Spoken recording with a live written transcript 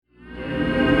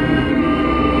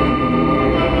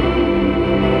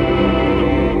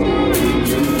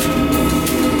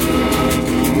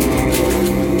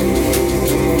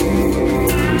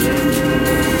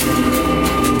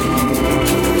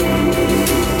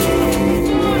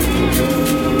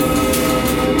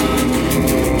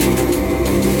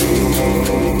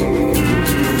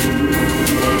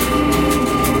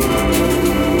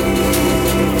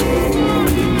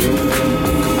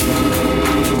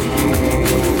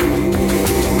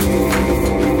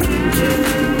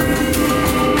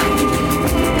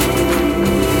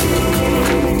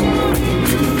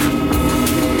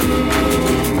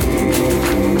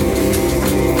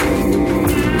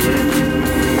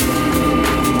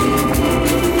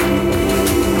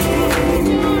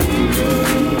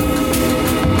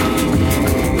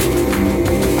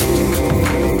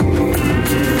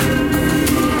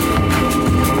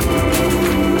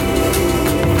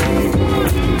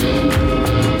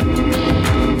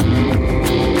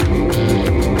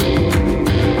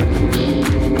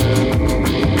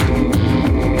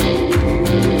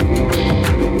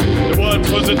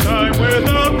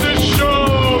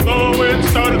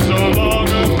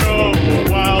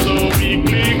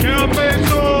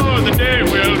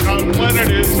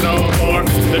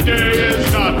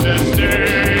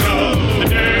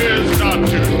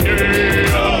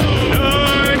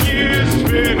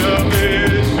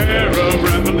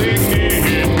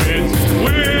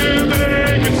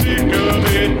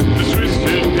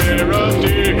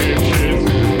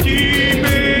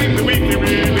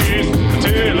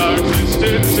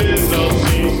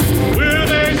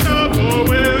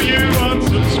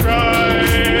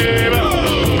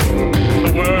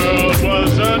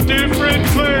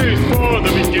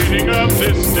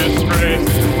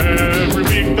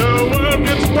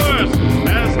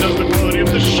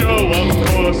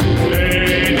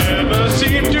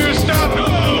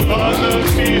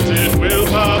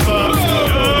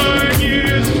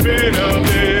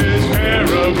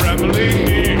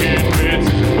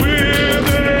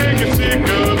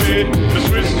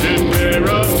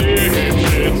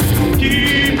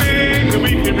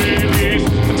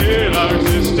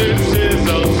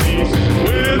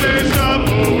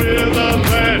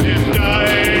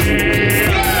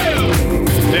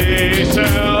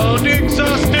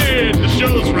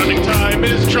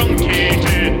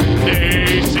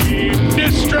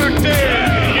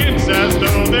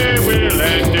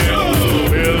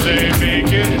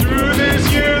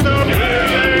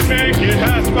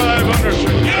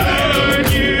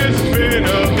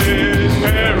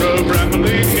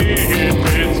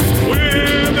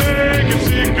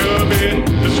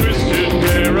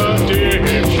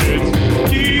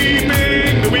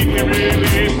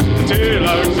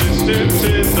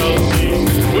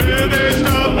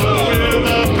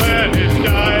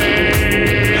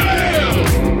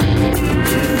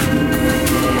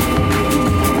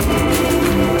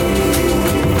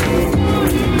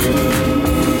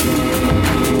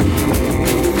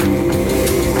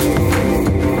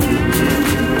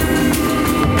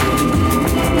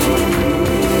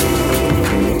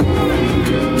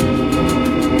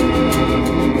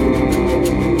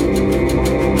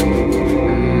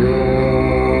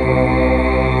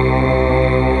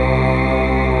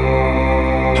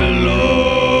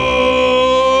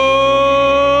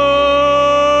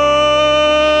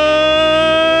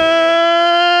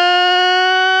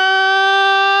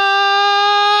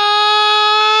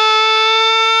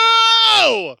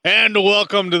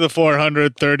welcome to the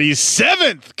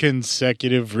 437th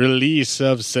consecutive release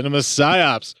of Cinema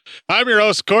Psyops. I'm your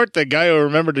host, Court, the guy who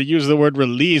remembered to use the word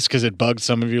release because it bugged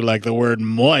some of you like the word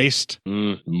moist.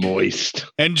 Moist.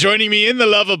 And joining me in the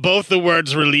love of both the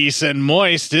words release and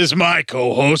moist is my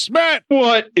co-host, Matt.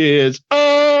 What is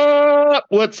up?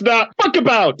 Let's not fuck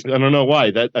about. I don't know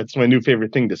why. That's my new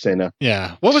favorite thing to say now.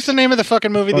 Yeah. What was the name of the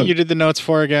fucking movie that you did the notes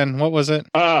for again? What was it?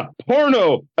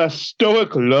 Porno. A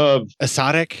stoic love.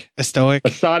 Esotic? Estoic?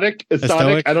 Esotic?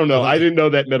 I don't know. I didn't know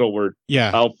that middle word.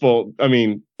 Yeah.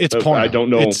 It's porno. I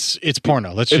don't know. It's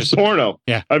porno. It's porno.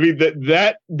 Yeah. I mean,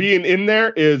 that being in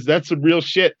there that's some real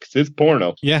shit because it's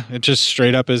porno. Yeah. It just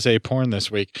straight up is a porn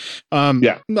this week.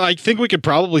 Yeah. I think we could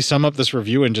probably sum up this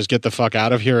review and just get the fuck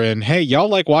out of here. And hey, y'all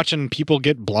like watching people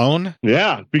get blown?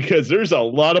 Yeah, because there's a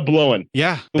lot of blowing.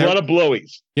 Yeah. A lot of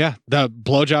blowies. Yeah. The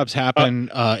blowjobs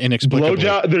happen inexplicably.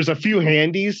 There's a few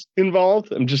handies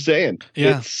involved. I'm just saying.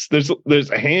 Yeah. There's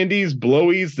handies,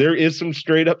 blowies. There is some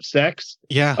straight up sex.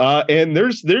 Yeah. And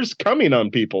there's coming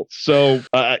on people. So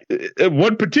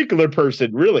one particular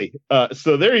person, really.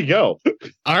 So there you go.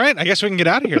 All right. I guess we can get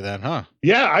out of here then, huh?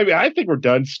 Yeah. I think we're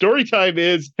done. Story time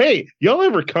is, hey, y'all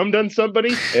ever cummed on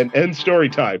somebody? And end story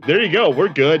time. There you go. We're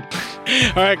good.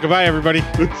 All right. Goodbye, everybody.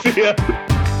 See ya.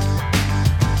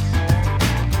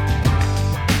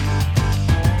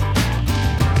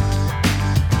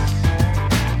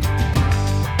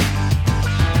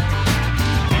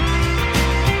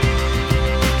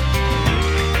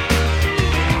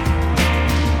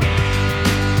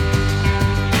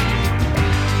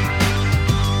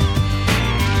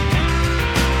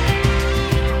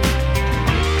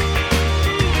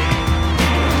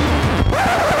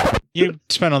 You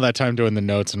spent all that time doing the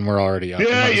notes and we're already up.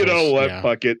 Yeah, you know what? Yeah.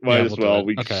 Fuck it. Might as well.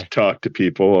 We just talk to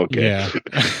people. Okay. Yeah.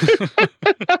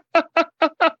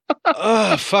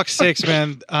 Oh, fuck's sakes,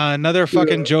 man. Another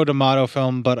fucking Joe D'Amato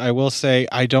film, but I will say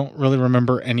I don't really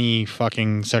remember any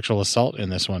fucking sexual assault in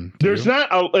this one. There's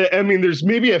there's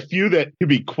maybe a few that could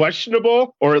be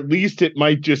questionable, or at least it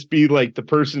might just be like the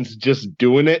person's just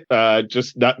doing it,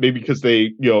 just not maybe because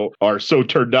they, are so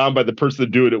turned on by the person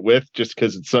they're doing it with, just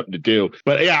because it's something to do.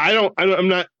 But yeah, I'm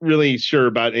not really sure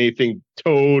about anything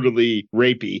totally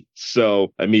rapey.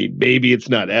 So, I mean, maybe it's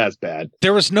not as bad.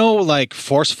 There was no like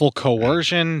forceful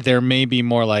coercion. There may be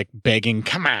more like begging,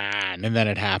 come on, and then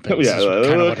it happens.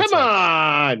 Yeah, come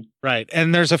on. Right.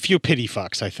 And there's a few pity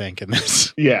fucks, I think, in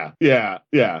this. Yeah.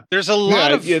 There's a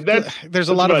lot of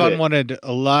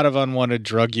unwanted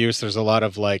drug use. There's a lot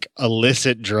of like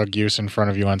illicit drug use in front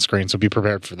of you on screen. So be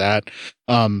prepared for that.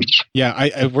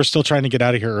 We're still trying to get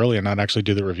out of here early and not actually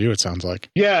do the review, it sounds like.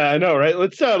 Yeah, I know, right?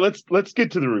 Let's get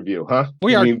to the review, huh?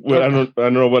 I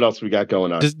don't know what else we got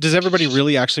going on. Does everybody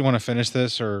really actually want to finish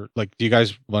this, or like, do you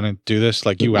guys want to do this?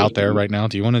 Like, you out there right now,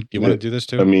 do you want to do this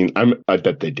too? I mean, I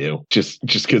bet they do. Just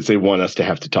because they want us to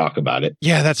have to talk about it.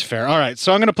 Yeah, that's fair. All right,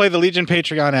 so I'm going to play the Legion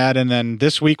Patreon ad, and then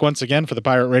this week, once again, for the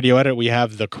Pirate Radio edit, we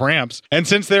have The Cramps. And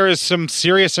since there is some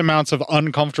serious amounts of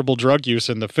uncomfortable drug use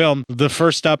in the film, the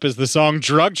first up is the song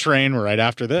Drug Train right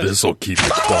after this. This'll keep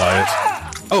it quiet.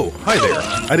 Oh, hi there.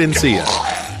 I didn't see you.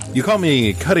 You caught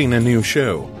me cutting a new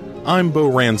show. I'm Bo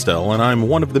Ransdell, and I'm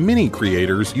one of the many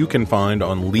creators you can find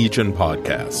on Legion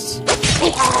Podcasts.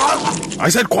 I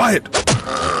said quiet!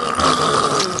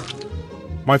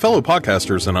 My fellow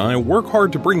podcasters and I work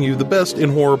hard to bring you the best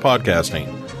in horror podcasting,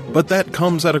 but that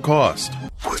comes at a cost.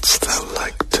 Wouldst thou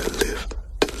like to live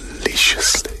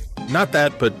deliciously? Not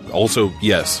that, but also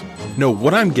yes. No,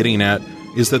 what I'm getting at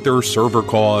is that there are server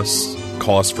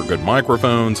costs for good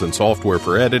microphones and software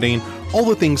for editing, all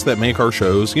the things that make our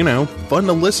shows, fun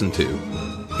to listen to.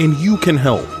 And you can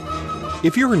help.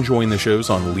 If you're enjoying the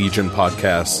shows on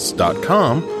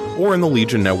legionpodcasts.com or in the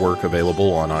Legion Network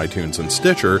available on iTunes and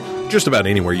Stitcher, just about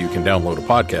anywhere you can download a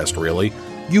podcast, really,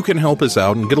 you can help us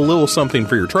out and get a little something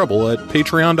for your trouble at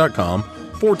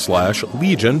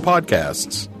patreon.com/Legion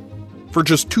Podcasts. For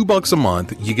just $2 a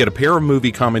month, you get a pair of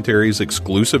movie commentaries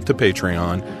exclusive to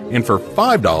Patreon, and for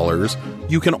 $5,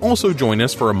 you can also join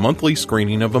us for a monthly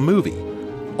screening of a movie.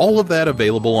 All of that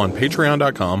available on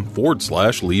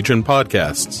patreon.com/Legion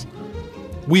Podcasts.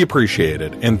 We appreciate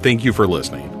it, and thank you for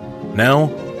listening. Now,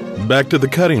 back to the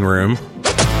cutting room.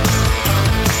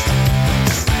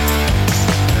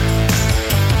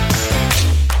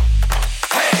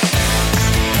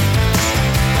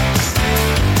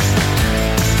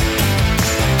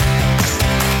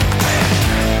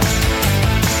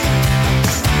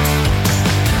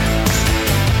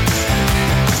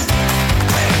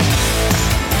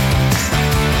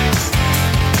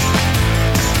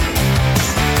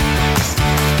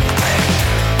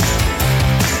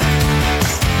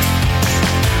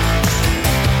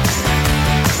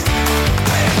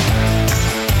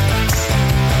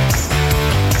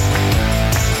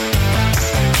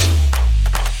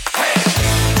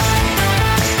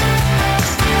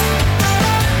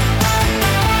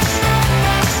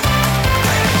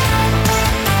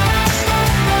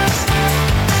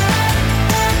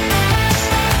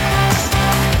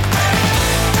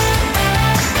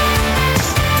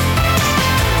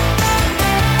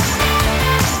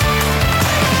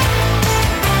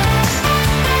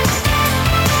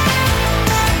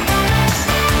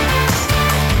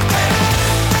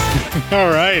 All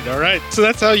right. So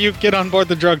that's how you get on board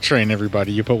the drug train,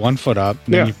 everybody. You put one foot up,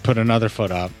 then you put another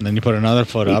foot up, and then you put another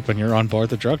foot up, and you're on board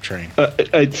the drug train.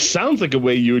 It sounds like a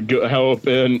way you would go help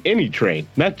in any train,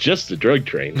 not just the drug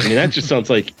train. I mean, that just sounds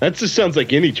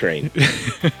like any train.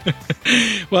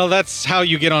 Well, that's how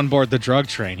you get on board the drug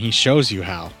train. He shows you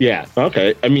how. Yeah.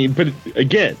 Okay. I mean, but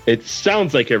again, it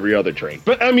sounds like every other train.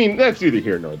 But I mean, that's neither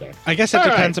here nor there. I guess it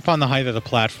depends upon the height of the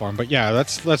platform. But yeah,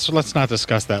 let's not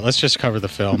discuss that. Let's just cover the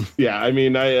film. Yeah. I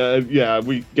mean,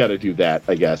 we got to do that,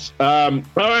 I guess. All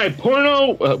right.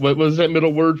 Porno. What was that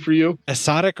middle word for you?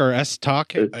 Esotic or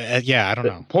S-talk? Yeah, I don't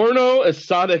know. Porno,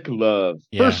 esotic love.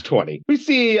 Yeah. First 20. We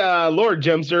see Laura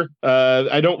Gemser.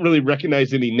 I don't really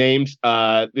recognize any names.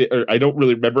 I don't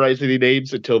really memorize any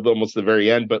names until almost the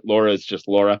very end, but Laura is just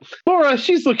Laura. Laura,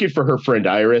 she's looking for her friend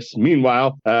Iris.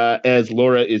 Meanwhile, as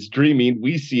Laura is dreaming,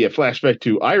 we see a flashback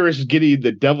to Iris getting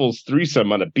the devil's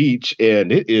threesome on a beach,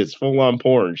 and it is full-on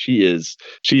porn. She is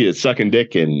sucking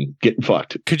dick and getting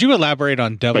fucked. Could you elaborate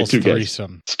on devil's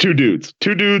threesome? It's two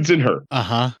dudes and her.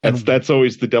 That's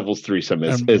always the devil's threesome,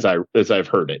 as I've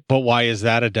heard it. But why is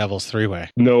that a devil's three-way?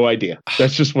 No idea.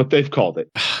 That's just what they've called it.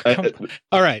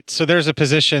 All right, so there's a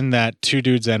position that two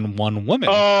dudes and one woman.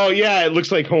 Oh yeah, it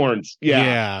looks like horns.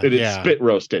 Yeah, it's spit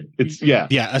roasted. It's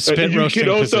a spit roasting. You can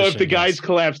also, position, if the guys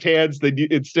collapsed hands, then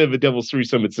instead of a devil's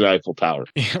threesome, it's an Eiffel Tower.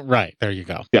 Right, there you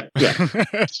go. Yeah.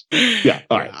 Yeah.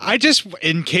 All right. I just,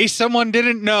 in case someone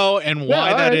didn't know and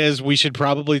why that is, we should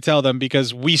probably tell them,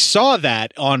 because we saw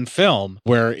that on film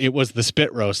where it was the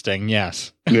spit roasting.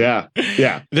 Yes. Yeah.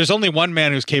 There's only one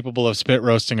man who's capable of spit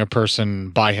roasting a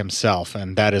person by himself,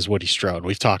 and that is Woody Strode.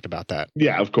 We've talked about that.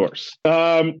 Yeah, of course.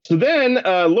 So then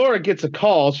Laura gets a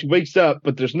call. She wakes up,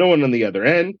 but there's no one on the other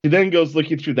end. She then goes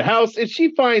looking through the house, and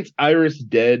she finds Iris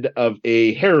dead of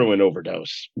a heroin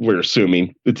overdose. We're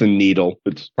assuming it's a needle.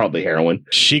 It's probably heroin.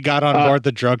 She got on board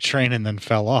the drug train and then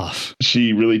fell off.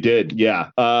 She really did.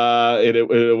 Yeah.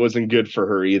 It wasn't good for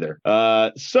her either.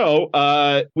 So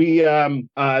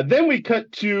we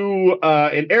cut to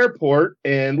an airport,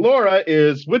 and Laura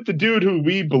is with the dude who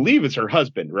we believe is her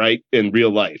husband, right? In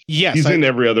real life. Yes. He's in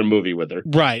every other movie with her.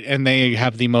 Right. And they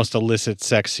have the most illicit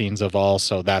sex scenes of all,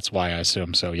 so that's why I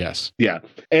assume so, yes. Yeah.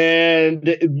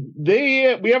 And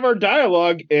we have our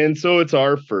dialogue, and so it's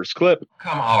our first clip.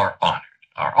 Come our honored,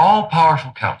 our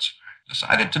all-powerful counselor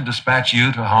decided to dispatch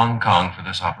you to Hong Kong for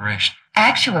this operation.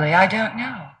 Actually, I don't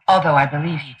know, although I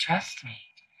believe he trusts me.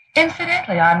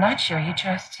 Incidentally, I'm not sure he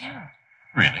trusts you.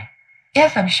 Really?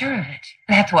 Yes, I'm sure of it.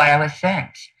 That's why I was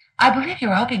sent. I believe you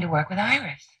were hoping to work with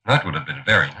Iris. That would have been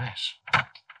very nice.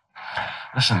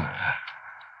 Listen,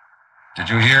 did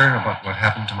you hear about what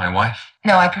happened to my wife?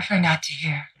 No, I prefer not to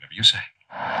hear. Whatever you say.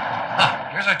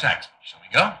 Here's our taxi. Shall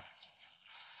we go?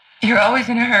 You're always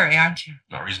in a hurry, aren't you?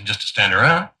 No reason just to stand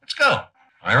around. Let's go.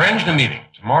 I arranged a meeting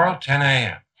tomorrow, 10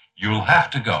 a.m. You'll have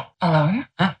to go. Alone?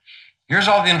 Here's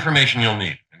all the information you'll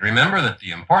need. And remember that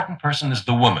the important person is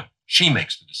the woman. She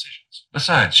makes the decisions.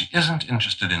 Besides, she isn't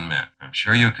interested in men. I'm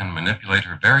sure you can manipulate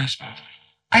her very smoothly.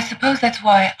 I suppose that's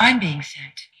why I'm being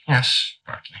sent. Yes,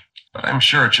 partly. But I'm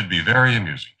sure it should be very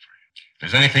amusing for you. If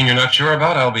there's anything you're not sure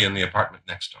about, I'll be in the apartment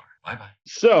next door. Bye-bye.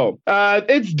 So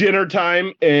it's dinner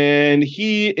time, and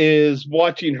he is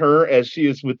watching her as she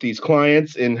is with these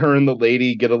clients, and her and the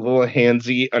lady get a little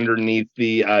handsy underneath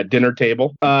the dinner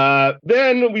table.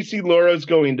 Then we see Laura's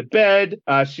going to bed.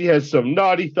 She has some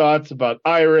naughty thoughts about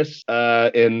Iris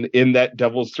in that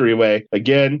devil's three-way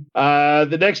again.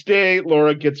 The next day,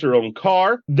 Laura gets her own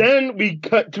car. Then we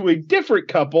cut to a different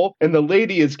couple, and the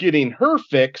lady is getting her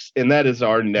fix, and that is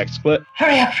our next clip.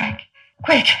 Hurry up, Frank.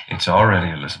 Quick. It's all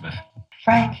ready, Elizabeth.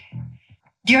 Frank,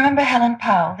 do you remember Helen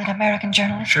Powell, that American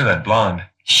journalist? Sure, that blonde.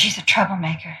 She's a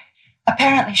troublemaker.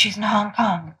 Apparently, she's in Hong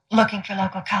Kong, looking for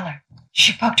local color.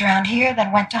 She poked around here,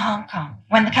 then went to Hong Kong.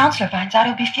 When the counselor finds out,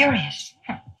 he'll be furious.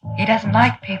 He doesn't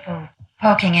like people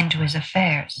poking into his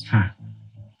affairs.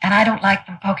 And I don't like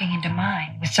them poking into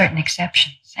mine, with certain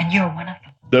exceptions, and you're one of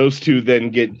them. Those two then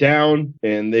get down,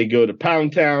 and they go to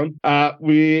Pound Town.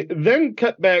 We then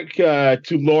cut back to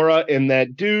Laura and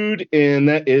that dude, and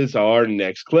that is our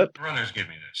next clip. Brothers gave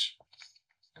me this.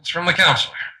 It's from the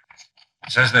counselor.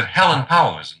 It says that Helen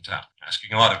Powell is in town,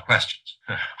 asking a lot of questions.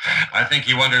 I think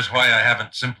he wonders why I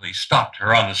haven't simply stopped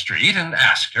her on the street and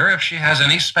asked her if she has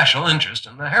any special interest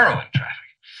in the heroin traffic.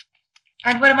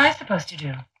 And what am I supposed to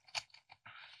do?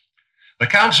 The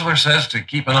counselor says to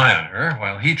keep an eye on her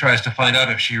while he tries to find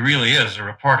out if she really is a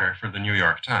reporter for the New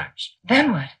York Times.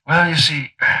 Then what? Well, you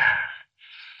see,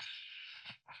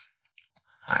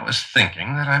 I was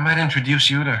thinking that I might introduce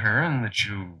you to her and that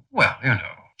you, well, you know,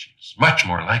 she's much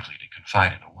more likely to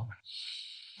confide in a woman.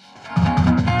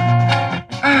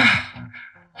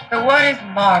 The water is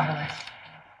marvelous.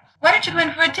 Why don't you go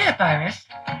in for a dip, Iris?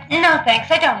 No, thanks.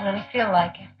 I don't really feel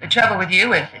like it. The trouble with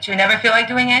you is that you never feel like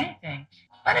doing anything.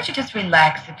 Why don't you just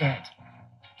relax a bit?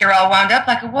 You're all wound up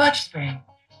like a watch spring.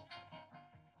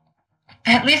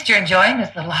 At least you're enjoying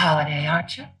this little holiday,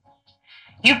 aren't you?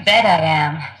 You bet I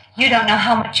am. You don't know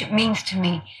how much it means to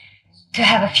me to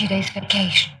have a few days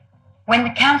vacation. When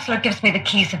the counselor gives me the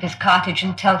keys of his cottage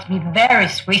and tells me very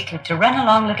sweetly to run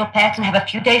along little paths and have a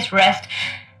few days' rest,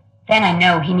 then I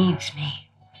know he needs me.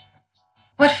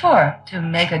 What for? To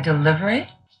make a delivery?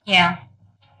 Yeah.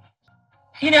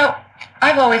 You know,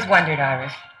 I've always wondered,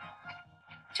 Iris,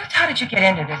 just how did you get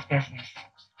into this business?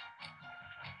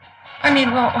 I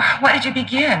mean, well, why did you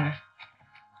begin?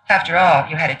 After all,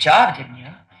 you had a job, didn't you?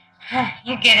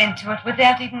 You get into it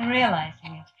without even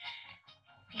realizing it.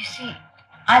 You see,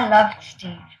 I loved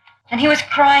Steve, and he was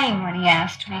crying when he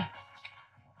asked me.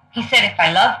 He said if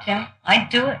I loved him, I'd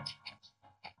do it.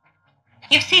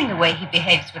 You've seen the way he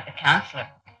behaves with the counselor.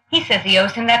 He says he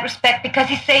owes him that respect because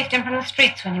he saved him from the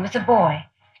streets when he was a boy.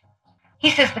 He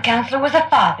says the counselor was a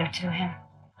father to him.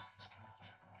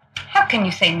 How can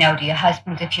you say no to your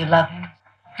husband if you love him?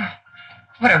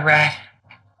 What a rat.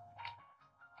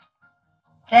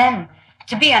 Then,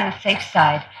 to be on the safe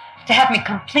side, to have me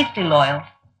completely loyal,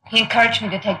 he encouraged me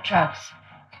to take drugs.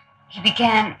 He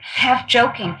began, half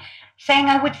joking, saying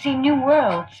I would see new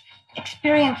worlds,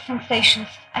 experience sensations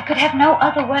I could have no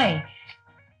other way.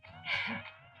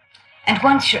 And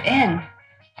once you're in,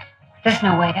 there's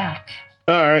no way out.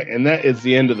 All right, and that is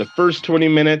the end of the first 20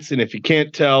 minutes. And if you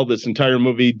can't tell, this entire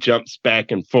movie jumps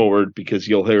back and forward because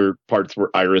you'll hear parts where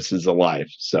Iris is alive.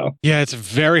 So yeah, it's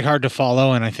very hard to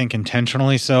follow, and I think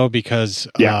intentionally so because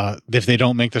if they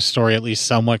don't make the story at least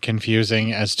somewhat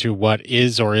confusing as to what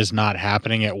is or is not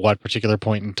happening at what particular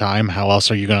point in time, how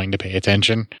else are you going to pay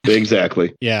attention?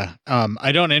 Exactly. Yeah,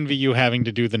 I don't envy you having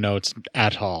to do the notes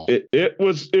at all. It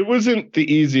wasn't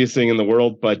the easiest thing in the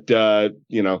world, but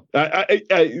you know,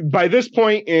 I by this point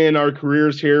in our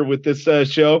careers here with this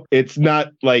show, it's not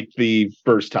like the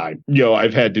first time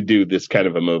I've had to do this kind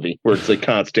of a movie where it's a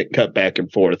constant cut back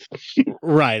and forth.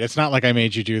 Right. It's not like I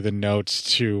made you do the notes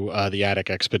to the attic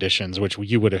expeditions, which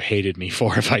you would have hated me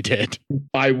for if I did.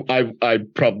 I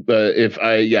probably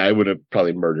I would have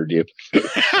probably murdered you.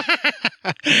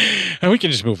 And we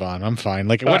can just move on. I'm fine.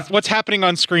 Like what's happening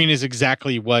on screen is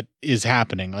exactly what is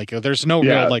happening. Like there's no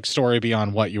real like story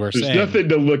beyond what you are saying. There's nothing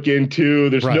to look into.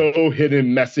 There's no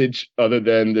hidden message other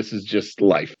than this is just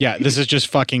life. Yeah, this is just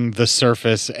fucking the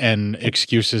surface and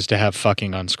excuses to have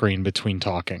fucking on screen between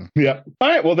talking. Yeah. All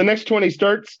right. Well, the next 20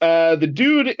 starts. The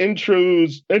dude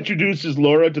introduces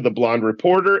Laura to the blonde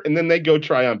reporter, and then they go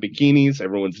try on bikinis.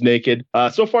 Everyone's naked.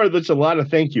 So far, there's a lot of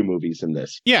thank you movies in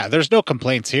this. Yeah, there's no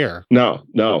complaints here. No.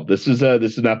 This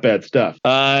is not bad stuff.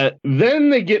 Then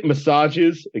they get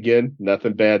massages. Again,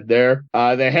 nothing bad there.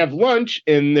 They have lunch,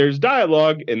 and there's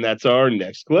dialogue, and that's our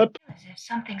next clip. As if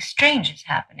something strange is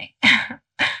happening.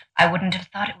 I wouldn't have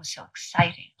thought it was so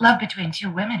exciting. Love between two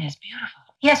women is beautiful.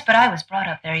 Yes, but I was brought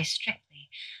up very strictly.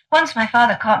 Once my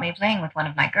father caught me playing with one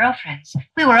of my girlfriends.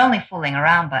 We were only fooling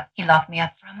around, but he locked me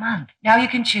up for a month. Now you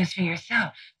can choose for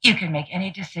yourself. You can make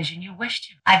any decision you wish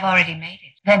to. I've already made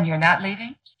it. Then you're not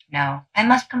leaving? No, I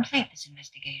must complete this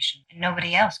investigation, and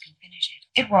nobody else can finish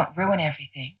it. It won't ruin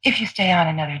everything if you stay on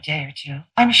another day or two.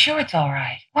 I'm sure it's all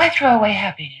right. Why throw away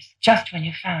happiness just when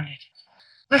you found it?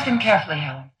 Listen carefully,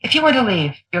 Helen. If you want to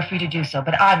leave, you're free to do so,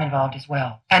 but I'm involved as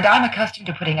well. And I'm accustomed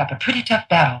to putting up a pretty tough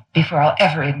battle before I'll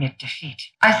ever admit defeat.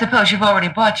 I suppose you've already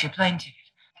bought your plane ticket.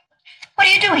 What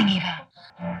are you doing, Eva?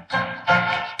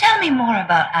 Tell me more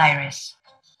about Iris.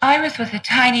 Iris was a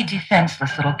tiny,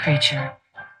 defenseless little creature.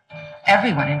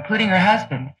 Everyone, including her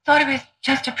husband, thought it was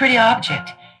just a pretty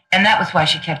object, and that was why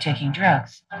she kept taking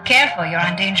drugs. Careful, you're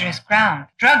on dangerous ground.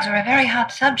 Drugs are a very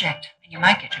hot subject, and you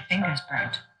might get your fingers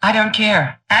burnt. I don't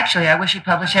care. Actually, I wish you'd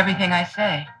publish everything I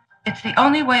say. It's the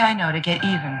only way I know to get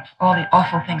even for all the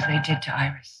awful things they did to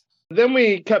Iris. Then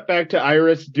we cut back to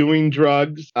Iris doing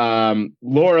drugs.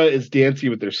 Laura is dancing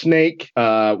with her snake.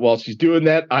 While she's doing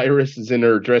that, Iris is in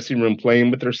her dressing room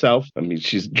playing with herself. I mean,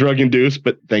 she's drug-induced,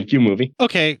 but thank you, movie.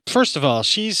 Okay, first of all,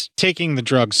 she's taking the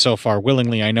drugs so far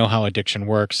willingly. I know how addiction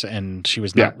works, and she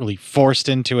was not really forced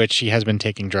into it. She has been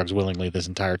taking drugs willingly this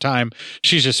entire time.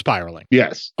 She's just spiraling.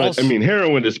 Yes. But, I mean,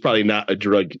 heroin is probably not a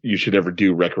drug you should ever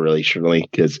do recreationally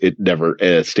because it never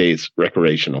stays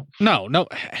recreational. No.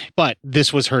 But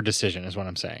this was her decision. decision, is what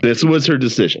I'm saying. This was her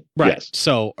decision. Right. Yes.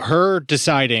 So her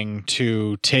deciding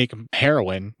to take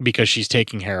heroin because she's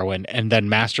taking heroin and then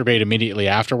masturbate immediately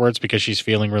afterwards because she's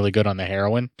feeling really good on the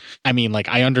heroin. I mean, like,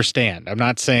 I understand. I'm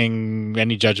not saying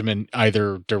any judgment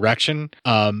either direction.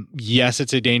 Yes,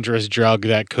 it's a dangerous drug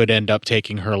that could end up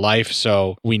taking her life.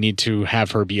 So we need to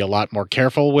have her be a lot more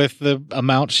careful with the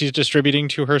amount she's distributing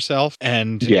to herself.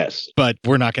 And yes, but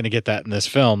we're not going to get that in this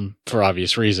film for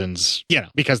obvious reasons,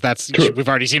 because that's we've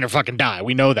already seen her fucking die.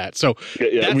 We know that. So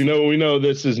we know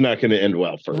this is not going to end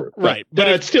well for her. Right.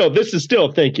 But this is still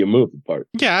a thank you movie part.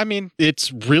 Yeah. I mean,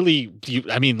 it's really,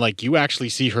 you actually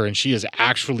see her and she is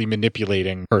actually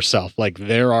manipulating herself. Like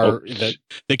there are,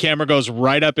 the camera goes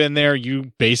right up in there.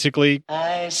 You basically.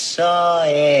 I saw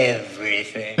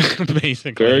everything.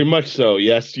 Basically. Very much so.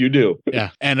 Yes, you do. Yeah.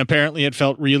 And apparently it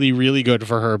felt really, really good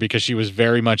for her because she was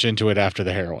very much into it after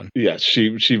the heroin. Yes,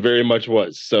 she very much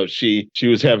was. So she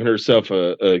was having herself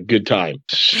a good time.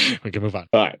 We can move on.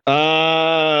 All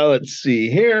right. Let's see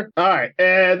here. All right.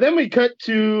 And then we cut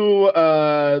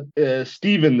to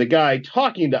Steven, the guy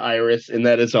talking to Iris, and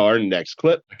that is our next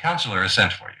clip. The counselor has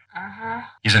sent for you. Uh-huh.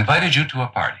 He's invited you to a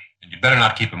party, and you better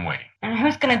not keep him waiting. And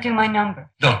who's going to do my number?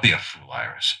 Don't be a fool,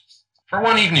 Iris. For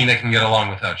one evening, they can get along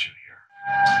without you here.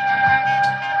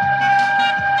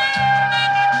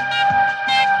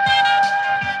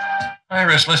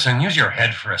 Iris, listen, use your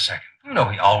head for a second. You know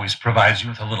he always provides you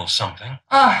with a little something.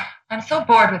 Oh, I'm so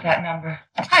bored with that number.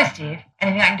 Hi, Steve.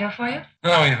 Anything I can do for you?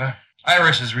 No, Eva.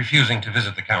 Iris is refusing to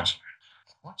visit the counselor.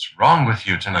 What's wrong with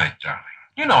you tonight, darling?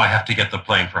 You know I have to get the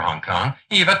plane for Hong Kong.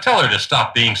 Eva, tell her to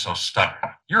stop being so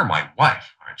stubborn. You're my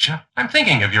wife, aren't you? I'm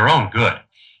thinking of your own good.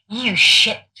 You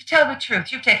shit. To tell the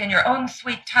truth, you've taken your own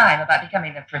sweet time about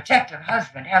becoming the protective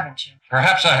husband, haven't you?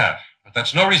 Perhaps I have, but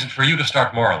that's no reason for you to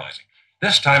start moralizing.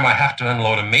 This time I have to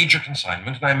unload a major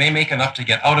consignment, and I may make enough to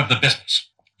get out of the business.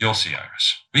 You'll see,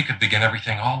 Iris. We could begin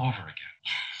everything all over again.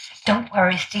 Don't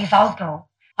worry, Steve. I'll go.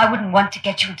 I wouldn't want to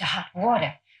get you into hot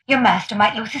water. Your master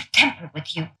might lose his temper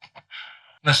with you.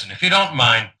 Listen, if you don't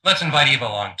mind, let's invite Eva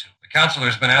along, too. The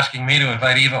counselor's been asking me to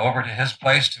invite Eva over to his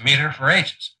place to meet her for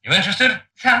ages. You interested?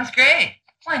 Sounds great.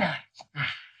 Why not?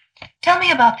 Tell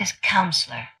me about this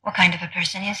counselor. What kind of a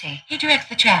person is he? He directs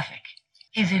the traffic.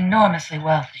 He's enormously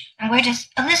wealthy. And where does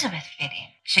Elizabeth fit in?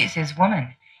 She's his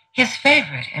woman, his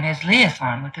favorite, and his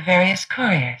liaison with the various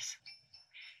couriers.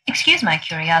 Excuse my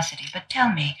curiosity, but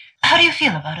tell me, how do you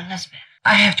feel about Elizabeth?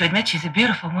 I have to admit she's a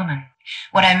beautiful woman.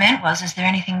 What I meant was, is there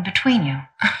anything between you?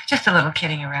 Just a little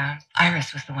kidding around.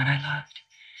 Iris was the one I loved.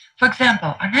 For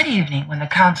example, on that evening when the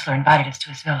counselor invited us to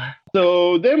his villa.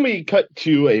 So then we cut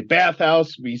to a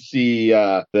bathhouse. We see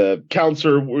the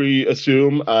counselor, we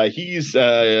assume. He's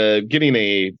getting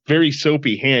a very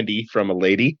soapy handy from a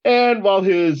lady. And while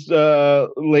his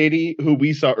lady, who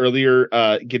we saw earlier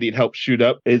getting help shoot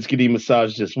up, is getting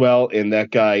massaged as well. And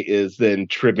that guy is then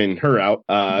trimming her out,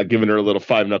 giving her a little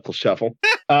five-knuckle shuffle.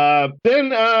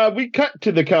 Then we cut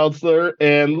to the counselor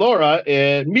and Laura,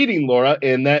 and meeting Laura,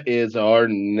 and that is our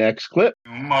next clip.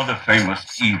 Mother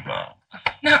famous Eva.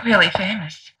 Not really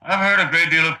famous. I've heard a great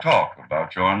deal of talk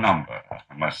about your number.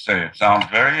 I must say it sounds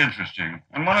very interesting.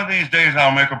 And one of these days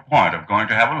I'll make a point of going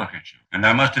to have a look at you. And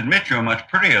I must admit you're much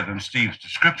prettier than Steve's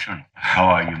description. How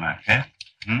are you, my pet?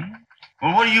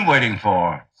 Well, what are you waiting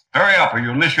for? Hurry up or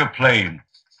you'll miss your plane.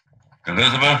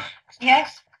 Elizabeth?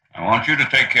 Yes? I want you to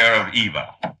take care of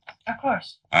Eva. Of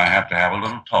course. I have to have a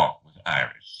little talk with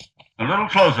Iris. A little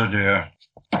closer, dear.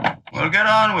 Well, get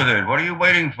on with it. What are you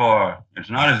waiting for? It's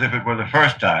not as if it were the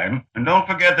first time. And don't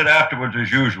forget that afterwards, as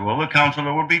usual, the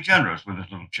counselor will be generous with his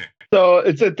little chick. So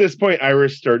it's at this point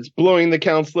Iris starts blowing the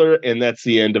counselor, and that's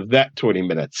the end of that 20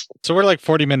 minutes. So we're like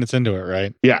 40 minutes into it,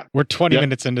 right? Yeah. We're 20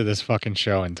 minutes into this fucking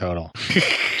show in total.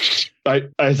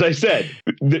 As I said,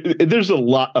 there's a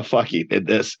lot of fucking in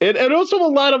this. And also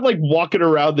a lot of like walking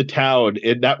around the town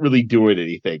and not really doing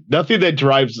anything. Nothing that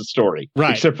drives the story.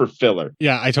 Right. Except for filler.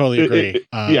 Yeah, I totally agree.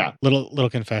 Yeah. Little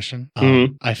confession.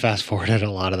 I fast forwarded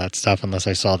a lot of that stuff unless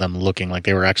I saw them looking like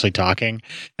they were actually talking.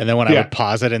 And then when I would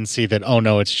pause it and see that, oh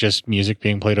no, it's just music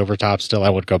being played over top still, I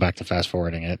would go back to fast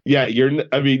forwarding it. Yeah, you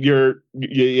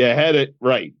had it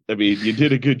right. I mean, you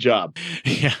did a good job.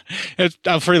 Yeah.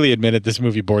 I'll freely admit it, this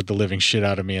movie bored the living shit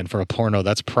out of me, and for a porno,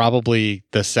 that's probably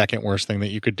the second worst thing that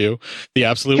you could do. The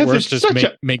absolute worst is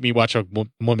make me watch a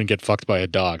woman get fucked by a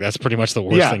dog. That's pretty much the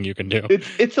worst thing you can do.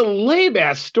 It's a lame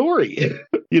ass story.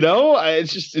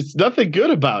 It's nothing good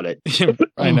about it.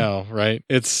 I know, right?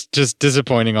 It's just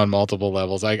disappointing on multiple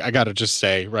levels. I gotta just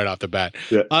say right off the bat.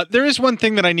 There is one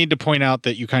thing that I need to point out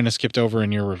that you kind of skipped over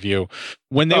in your review,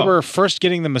 When they were first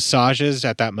getting the massages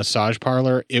at that massage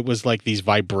parlor, it was like these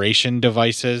vibration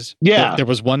devices. Yeah. There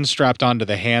was one strapped onto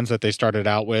the hands that they started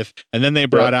out with. And then they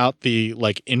brought out the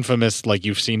like infamous, like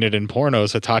you've seen it in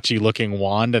pornos, Hitachi looking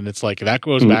wand. And it's like, that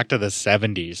goes back to the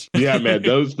 70s. Yeah, man.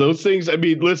 Those things, I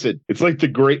mean, listen, it's like the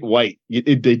Great White.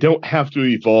 They don't have to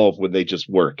evolve when they just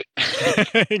work.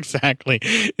 Exactly.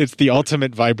 It's the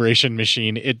ultimate vibration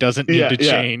machine. It doesn't need to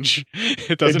change.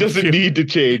 It doesn't need to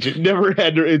change. It never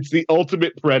had to. It's the ultimate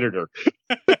predator.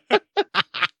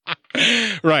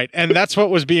 Right. And that's what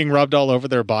was being rubbed all over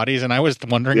their bodies. And I was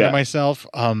wondering to myself,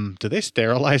 do they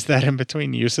sterilize that in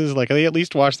between uses? Like, they at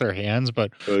least wash their hands,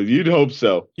 but you'd hope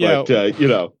so. Yeah.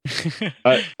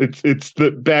 But, it's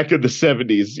the back in the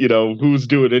 70s, who's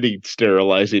doing any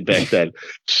sterilizing back then?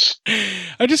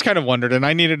 I just kind of wondered, and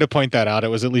I needed to point that out. It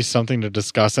was at least something to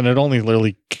discuss, and it only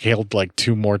literally killed like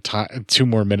 2 more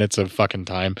minutes of fucking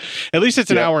time. At least it's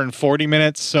an hour and 40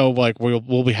 minutes. So like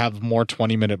we'll have more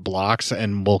 20-minute blocks,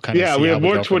 and we'll kind of we have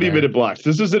more 20-minute blocks.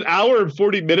 This is an hour and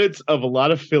 40 minutes of a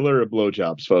lot of filler and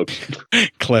blowjobs, folks.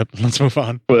 Clip. Let's move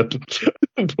on. Clip.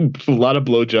 A lot of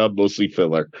blowjob, mostly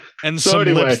filler. And some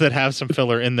lips that have some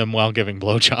filler in them while giving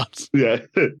blowjobs. Yeah.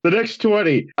 The next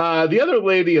 20. The other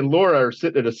lady and Laura are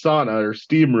sitting in a sauna or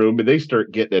steam room, and they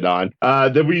start getting it on.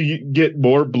 Then we get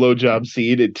more blowjob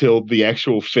scene until the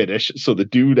actual finish. So the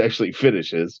dude actually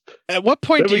finishes. At what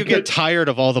point do you get tired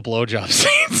of all the blowjob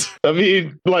scenes? I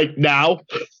mean, like now?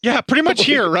 Yeah, pretty much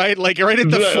here, right? Like right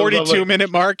at the 42-minute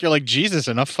mark, you're like, Jesus,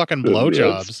 enough fucking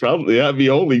blowjobs. Probably,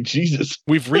 only Jesus.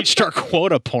 We've reached our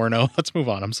quota, porno. Let's move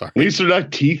on. I'm sorry. At least they're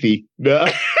not teethy. No.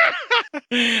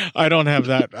 I don't have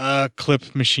that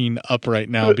clip machine up right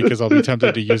now because I'll be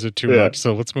tempted to use it too much.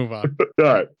 So let's move on.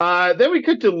 All right. Then we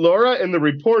cut to Laura and the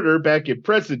reporter back in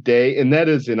present day, and that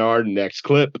is in our next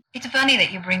clip. It's funny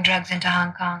that you bring drugs into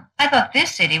Hong Kong. I thought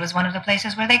this city was one of the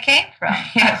places where they came from.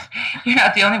 Yes, you're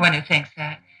not the only one who thinks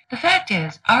that. The fact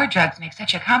is, our drugs make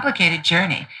such a complicated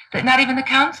journey that not even the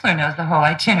counselor knows the whole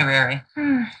itinerary.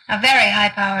 A very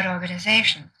high-powered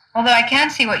organization. Although I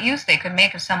can't see what use they could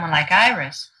make of someone like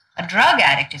Iris. A drug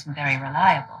addict isn't very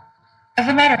reliable. As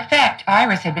a matter of fact,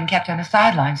 Iris had been kept on the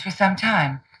sidelines for some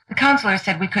time. The counselor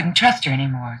said we couldn't trust her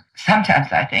anymore.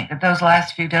 Sometimes I think that those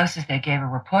last few doses they gave her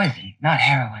were poison, not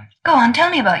heroin. Go on, tell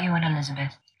me about you and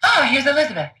Elizabeth. Oh, here's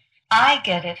Elizabeth. I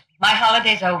get it. My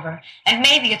holiday's over. And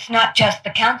maybe it's not just the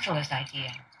counselor's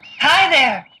idea. Hi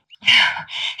there.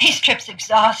 These trips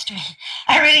exhaust me.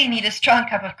 I really need a strong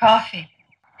cup of coffee.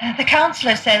 The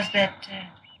counselor says that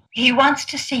he wants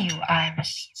to see you,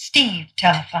 Iris. Steve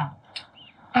telephoned.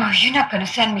 Oh, you're not going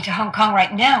to send me to Hong Kong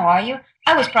right now, are you?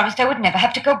 I was promised I would never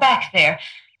have to go back there.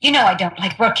 You know I don't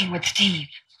like working with Steve.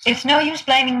 It's no use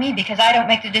blaming me because I don't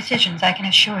make the decisions, I can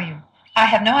assure you. I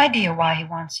have no idea why he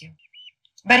wants you.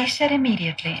 But he said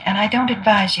immediately, and I don't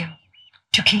advise you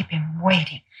to keep him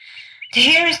waiting. To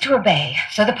hear is to obey,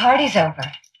 so the party's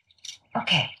over.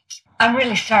 Okay. I'm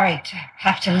really sorry to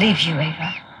have to leave you,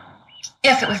 Ava.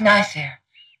 Yes, it was nice here.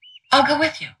 I'll go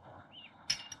with you.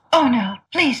 Oh, no.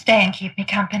 Please stay and keep me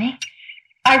company.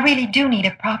 I really do need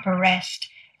a proper rest.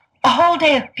 A whole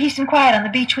day of peace and quiet on the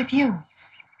beach with you.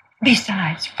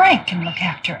 Besides, Frank can look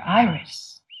after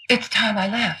Iris. It's time I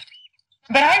left.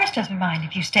 But Iris doesn't mind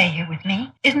if you stay here with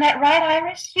me. Isn't that right,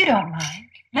 Iris? You don't mind.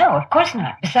 No, of course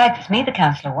not. Besides, it's me the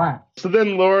counselor wants. So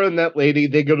then Laura and that lady,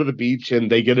 they go to the beach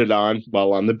and they get it on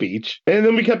while on the beach. And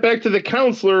then we cut back to the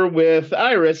counselor with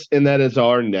Iris, and that is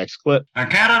our next clip. I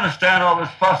can't understand all this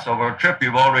fuss over a trip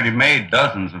you've already made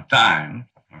dozens of times.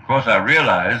 Of course, I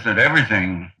realize that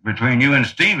everything between you and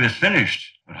Steve is finished.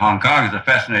 But Hong Kong is a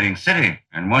fascinating city,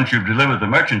 and once you've delivered the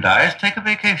merchandise, take a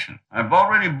vacation. I've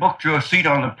already booked your seat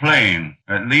on the plane.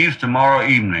 It leaves tomorrow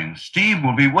evening. Steve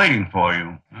will be waiting for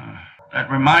you. That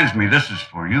reminds me, this is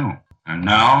for you. And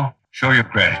now, show your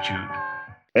gratitude.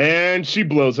 And she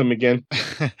blows him again.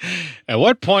 At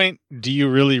what point do you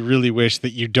really, really wish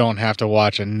that you don't have to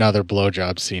watch another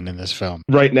blowjob scene in this film?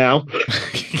 Right now.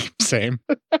 Same.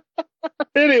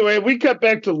 Anyway, we cut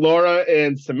back to Laura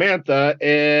and Samantha,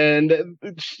 and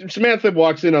Samantha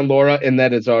walks in on Laura, and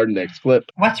that is our next clip.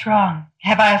 What's wrong?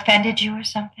 Have I offended you or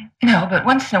something? No, but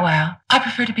once in a while, I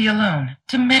prefer to be alone,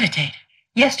 to meditate.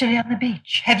 Yesterday on the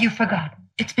beach, have you forgotten?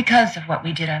 It's because of what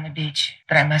we did on the beach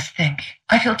that I must think.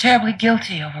 I feel terribly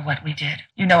guilty over what we did.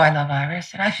 You know I love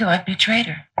Iris, and I feel I've betrayed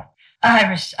her.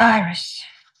 Iris.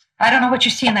 I don't know what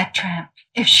you see in that tramp.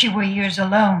 If she were years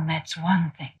alone, that's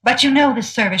one thing. But you know the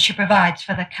service she provides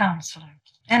for the counselor.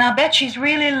 And I'll bet she's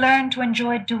really learned to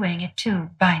enjoy doing it, too,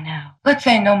 by now. Let's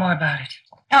say no more about it.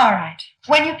 All right.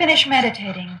 When you finish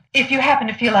meditating, if you happen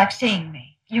to feel like seeing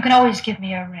me, you can always give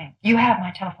me a ring. You have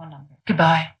my telephone number.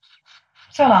 Goodbye.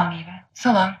 So long, Eva.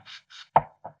 So long.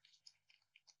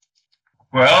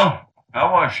 Well,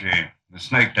 how was she, the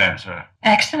snake dancer?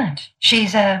 Excellent.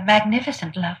 She's a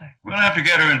magnificent lover. We'll have to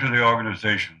get her into the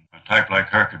organization. A type like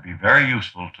her could be very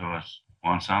useful to us.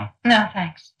 Want some? No,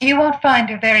 thanks. You won't find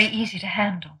her very easy to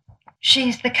handle.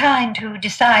 She's the kind who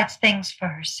decides things for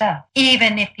herself,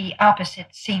 even if the opposite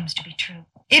seems to be true.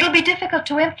 It'll be difficult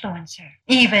to influence her.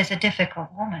 Eva is a difficult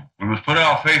woman. We must put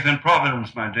our faith in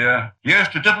Providence, my dear. Here's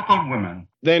to difficult women.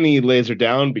 Then he lays her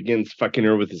down, begins fucking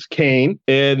her with his cane,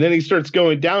 and then he starts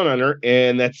going down on her,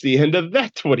 and that's the end of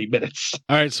that 20 minutes.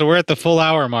 All right, so we're at the full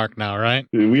hour mark now, right?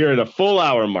 We are at a full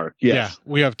hour mark, yes. Yeah,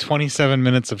 we have 27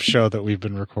 minutes of show that we've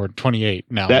been recording, 28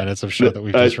 now minutes of show that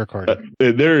we've just recorded.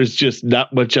 There is just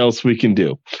not much else we can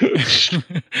do.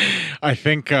 I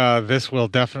think this will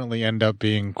definitely end up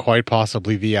being quite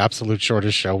possibly the absolute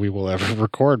shortest show we will ever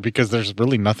record because there's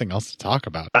really nothing else to talk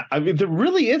about. I mean, there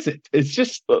really isn't. It's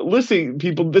just, listen,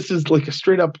 people, this is like a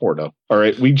straight up porno. All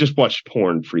right. We just watched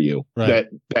porn for you that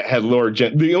had Laura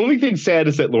Gemser. The only thing sad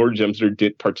is that Laura Gemser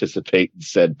did participate in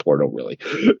said porno, really.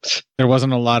 There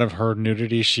wasn't a lot of her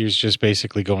nudity. She was just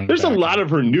basically going. There's a lot of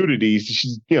her nudity.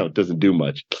 She, doesn't do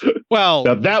much. Well,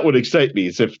 now that would excite me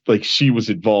as if like she was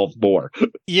involved more.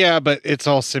 Yeah, but it's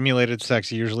all simulated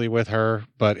sex usually with her.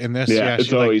 But in this,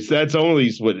 it's always that's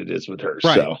always what it is with her.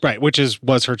 Right, so. right, which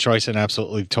was her choice and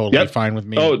absolutely totally fine with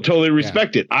me. Oh, totally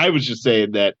respect it. I was just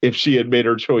saying that if she had made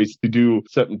her choice to do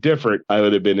something different, I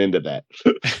would have been into that.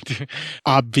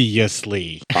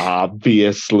 Obviously.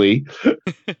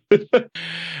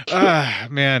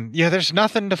 Man, yeah, there's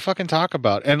nothing to fucking talk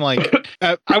about. And like,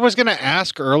 I was gonna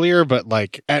ask earlier, but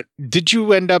like, did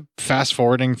you end up fast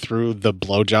forwarding through the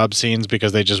blowjob scenes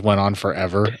because they just went on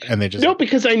forever and they just no,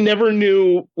 because I never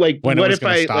knew like when what if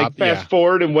I stop? like fast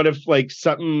forward and what if like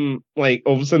something like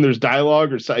all of a sudden there's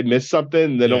dialogue or I missed something,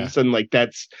 and then all of a sudden like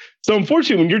that's so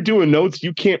unfortunately when you're doing notes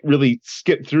you can't really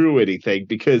skip through anything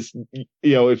because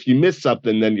if you miss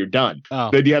something then you're done.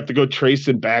 Then you have to go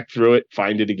tracing back through it,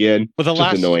 find it again. Well, the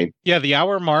last annoying. Yeah, the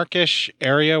hour markish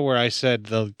area where I said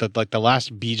the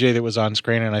last BJ that was on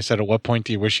screen, and I said, at what point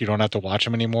do you wish you don't have to watch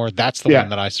him anymore? That's the one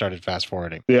that I started fast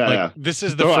forwarding. Yeah, this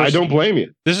is the first. I don't blame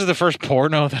you. This is the first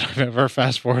porno that I've ever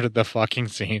fast forwarded the fucking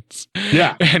scenes.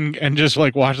 Yeah, and just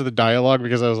like watch the dialogue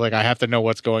because I was like, I have to know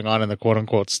what's going on in the quote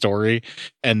unquote story,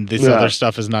 and this other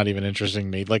stuff is not even interesting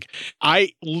me. Like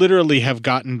I literally have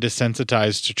gotten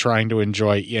desensitized to trying to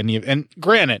enjoy any of. And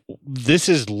granted, this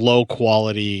is low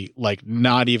quality, like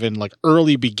not even like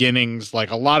early beginnings.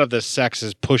 Like a lot of the sex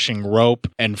is pushing rope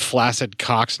and flaccid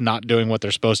cocks not doing what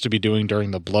they're supposed to be doing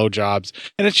during the blowjobs,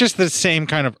 and it's just the same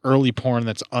kind of early porn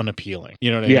that's unappealing.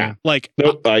 You know what I mean? Like,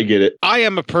 nope, I get it. I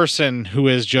am a person who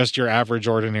is just your average,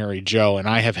 ordinary Joe, and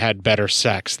I have had better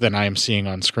sex than I am seeing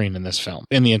on screen in this film.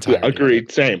 In the entire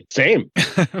agreed, same.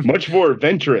 Much more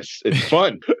adventurous. It's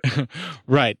fun.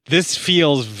 Right. This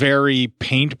feels very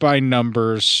paint by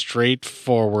numbers,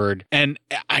 straightforward, and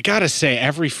I gotta say,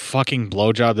 every fucking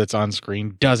blowjob that's on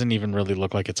screen doesn't even really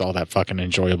look like it's all that fucking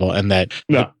enjoyable, and that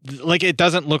like it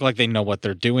doesn't look like they know what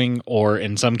they're doing, or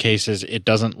in some cases, it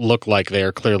doesn't look like they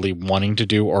are clearly wanting to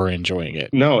do or enjoying it.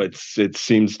 No, it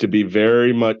seems to be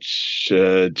very much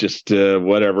just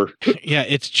whatever. Yeah,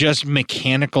 it's just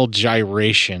mechanical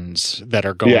gyrations that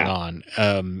are going on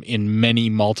in many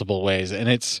multiple ways, and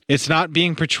it's not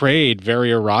being portrayed very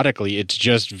erotically. It's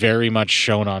just very much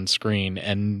shown on screen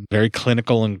and very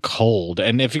clinical and cold.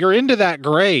 And if you're into that,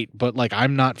 great. But like,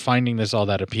 I'm not finding this all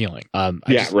that appealing. I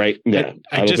don't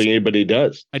think anybody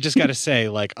does. I just got to say,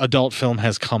 like, adult film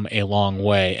has come a long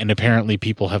way, and apparently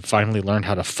people have finally learned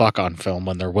how to fuck on film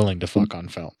when they're willing to fuck on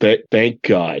film. Thank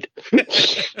God.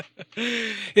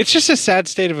 It's just a sad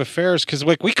state of affairs because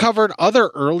like we covered other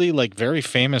early, like very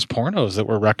famous pornos that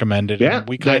were recommended. Yeah, and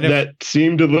we that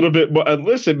seemed a little bit.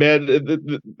 Listen, man,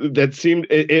 that seemed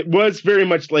it was very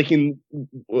much like in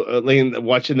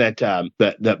watching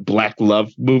that Black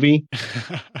Love movie.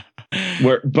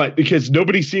 But because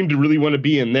nobody seemed to really want to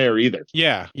be in there either.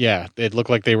 Yeah. It looked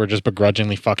like they were just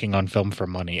begrudgingly fucking on film for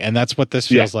money. And that's what this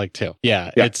feels like too.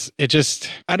 Yeah. It just,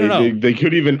 I don't know. They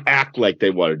could even act like they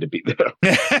wanted to be there.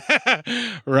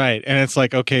 Right. And it's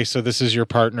like, okay, so this is your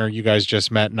partner. You guys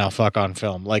just met. Now fuck on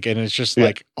film. Like, and it's just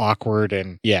like awkward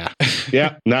and yeah.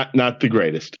 Yeah. Not the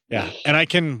greatest. Yeah. And I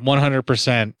can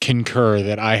 100% concur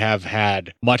that I have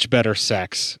had much better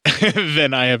sex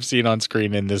than I have seen on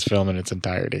screen in this film in its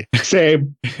entirety.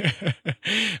 Same.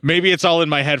 Maybe it's all in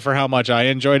my head for how much I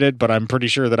enjoyed it, but I'm pretty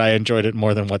sure that I enjoyed it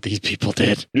more than what these people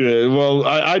did. Yeah, well,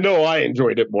 I know I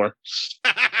enjoyed it more.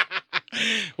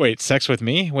 Wait, sex with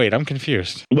me? Wait, I'm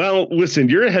confused. Well, listen,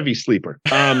 you're a heavy sleeper.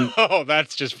 Oh,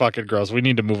 that's just fucking gross. We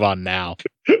need to move on now.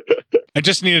 I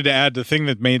just needed to add the thing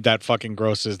that made that fucking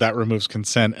gross is that removes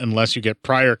consent unless you get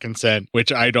prior consent,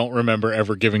 which I don't remember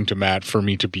ever giving to Matt for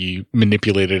me to be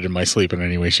manipulated in my sleep in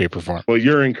any way, shape, or form. Well,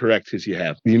 you're incorrect because you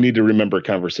have. You need to remember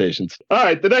conversations. All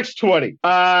right, the next 20.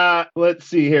 Let's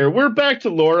see here. We're back to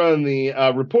Laura and the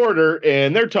reporter,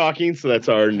 and they're talking, so that's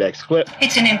our next clip.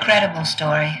 It's an incredible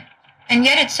story. And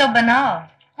yet it's so banal.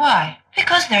 Why?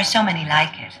 Because there are so many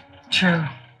like it. True.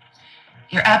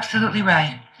 You're absolutely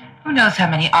right. Who knows how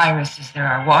many irises there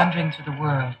are wandering through the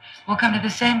world will come to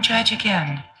the same tragic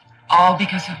end, all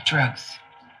because of drugs.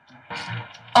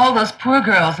 All those poor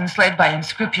girls enslaved by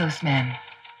unscrupulous men.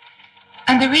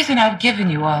 And the reason I've given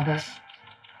you all this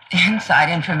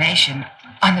inside information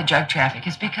on the drug traffic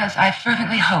is because I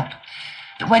fervently hope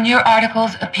that when your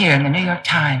articles appear in the New York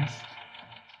Times,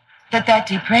 that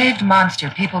depraved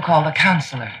monster people call the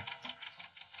counselor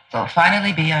will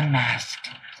finally be unmasked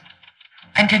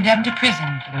and condemned to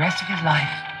prison for the rest of his life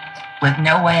with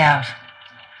no way out.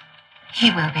 He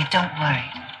will be, don't worry.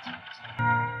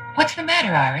 What's the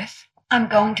matter, Iris? I'm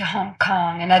going to Hong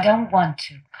Kong, and I don't want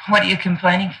to. What are you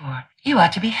complaining for? You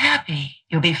ought to be happy.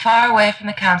 You'll be far away from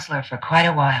the counselor for quite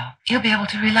a while. You'll be able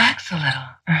to relax a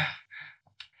little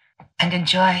and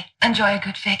enjoy a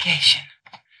good vacation.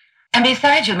 And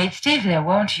besides, you'll meet Steve there,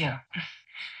 won't you?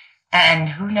 And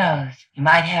who knows, you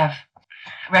might have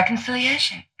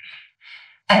reconciliation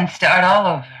and start all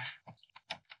over.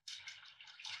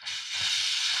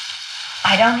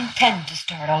 I don't intend to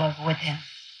start all over with him.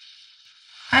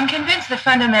 I'm convinced that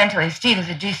fundamentally Steve is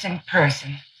a decent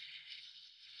person.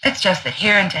 It's just that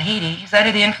here in Tahiti, he's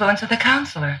under the influence of the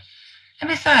counselor. And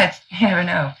besides, you never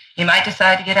know. He might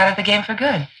decide to get out of the game for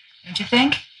good. Don't you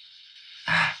think?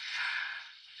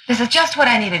 This is just what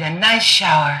I needed, a nice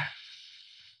shower.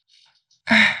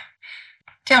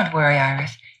 Don't worry,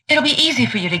 Iris. It'll be easy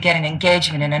for you to get an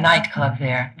engagement in a nightclub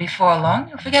there. Before long,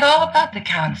 you'll forget all about the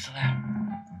counselor.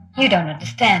 You don't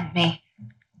understand me.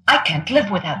 I can't live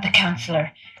without the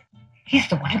counselor. He's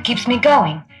the one who keeps me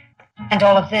going. And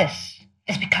all of this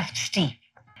is because of Steve.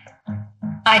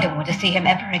 I don't want to see him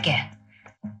ever again.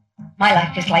 My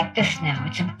life is like this now.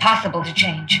 It's impossible to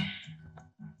change.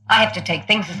 I have to take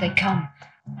things as they come.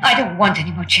 I don't want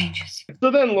any more changes. So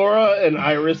then Laura and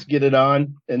Iris get it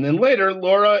on. And then later,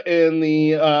 Laura and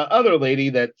the other lady,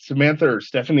 that Samantha or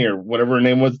Stephanie or whatever her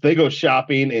name was, they go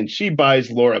shopping and she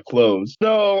buys Laura clothes.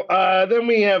 So then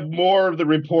we have more of the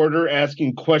reporter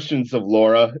asking questions of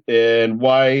Laura and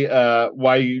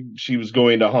why she was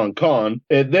going to Hong Kong.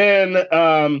 And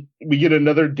then we get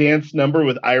another dance number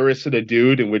with Iris and a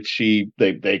dude in which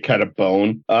they kind of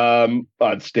bone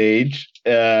on stage.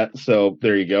 So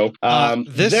there you go.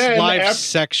 This live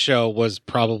sex show was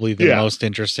probably the most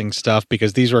interesting stuff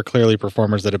because these were clearly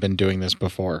performers that have been doing this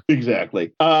before.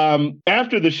 Exactly.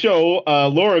 After the show,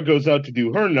 Laura goes out to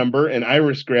do her number and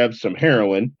Iris grabs some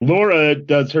heroin. Laura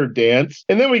does her dance.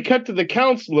 And then we cut to the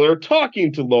counselor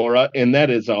talking to Laura, and that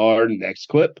is our next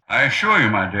clip. I assure you,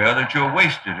 my dear, that you're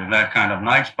wasted in that kind of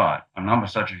night spot. A number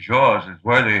such as yours is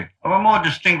worthy of a more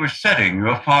distinguished setting.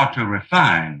 You're far too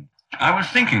refined. I was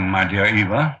thinking, my dear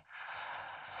Eva,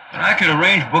 that I could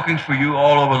arrange bookings for you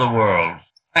all over the world.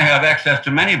 I have access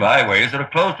to many byways that are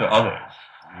closed to others.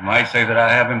 You might say that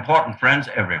I have important friends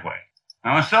everywhere.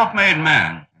 I'm a self-made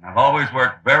man, and I've always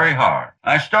worked very hard.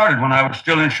 I started when I was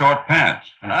still in short pants,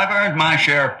 and I've earned my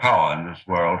share of power in this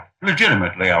world.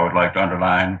 Legitimately, I would like to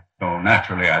underline, though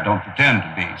naturally I don't pretend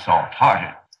to be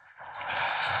soft-hearted.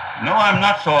 No, I'm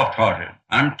not soft-hearted.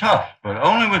 I'm tough, but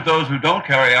only with those who don't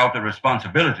carry out the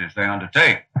responsibilities they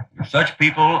undertake. With such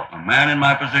people, a man in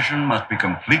my position must be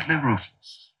completely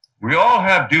ruthless. We all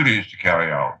have duties to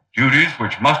carry out, duties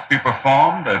which must be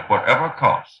performed at whatever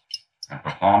cost, and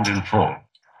performed in full.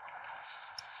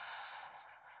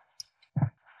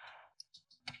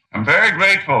 I'm very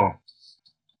grateful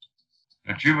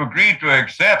that you've agreed to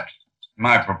accept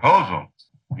my proposal.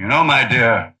 You know, my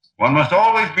dear, one must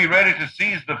always be ready to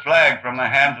seize the flag from the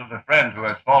hands of the friend who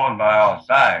has fallen by our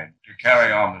side to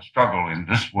carry on the struggle in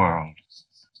this world.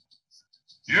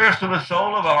 Here's to the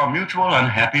soul of our mutual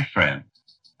unhappy friend.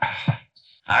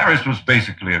 Iris was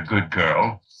basically a good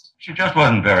girl. She just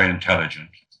wasn't very intelligent.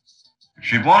 If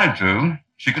she wanted to,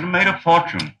 she could have made a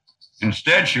fortune.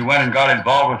 Instead, she went and got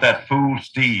involved with that fool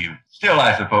Steve. Still,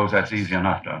 I suppose that's easy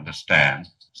enough to understand.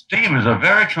 Steve is a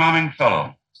very charming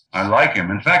fellow. I like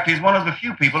him. In fact, he's one of the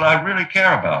few people I really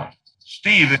care about.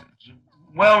 Steve is,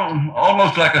 well,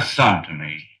 almost like a son to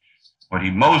me. What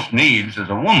he most needs is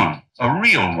a woman, a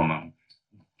real woman,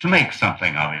 to make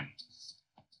something of him.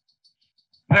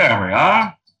 There we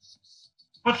are.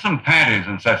 Put some panties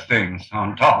and such things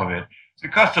on top of it. The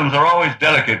customs are always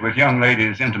delicate with young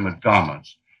ladies' intimate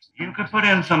garments. You could put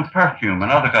in some perfume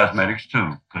and other cosmetics,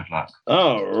 too. Good luck.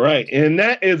 All right. And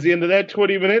that is the end of that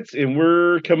 20 minutes, and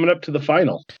we're coming up to the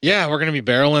final. Yeah, we're going to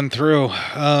be barreling through.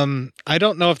 I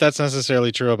don't know if that's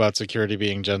necessarily true about security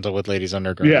being gentle with ladies'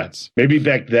 undergarments. Yeah, maybe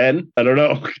back then. I don't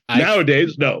know.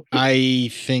 Nowadays, no. I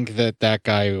think that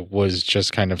guy was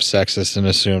just kind of sexist and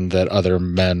assumed that other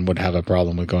men would have a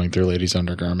problem with going through ladies'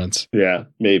 undergarments. Yeah,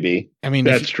 maybe. I mean,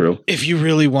 that's true. If you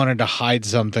really wanted to hide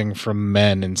something from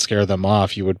men and scare them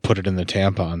off, you would put it in the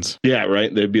tampons. Yeah,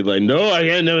 right. They'd be like, no, I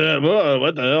can't do that. Oh,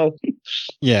 what the hell?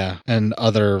 Yeah, and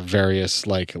other various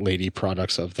like lady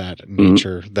products of that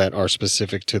nature that are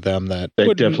specific to them that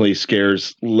definitely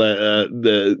scares the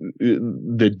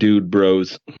dude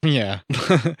bros. Yeah.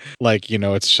 Like, you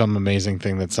know, it's some amazing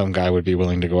thing that some guy would be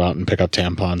willing to go out and pick up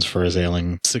tampons for his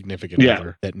ailing significant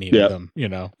other that needed them, you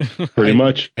know. Pretty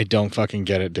much. I don't fucking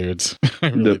get it, dudes. I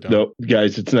really don't. No,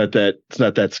 guys, it's not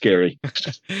that scary.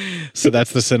 So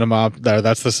that's the cinema.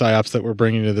 That's the psyops that we're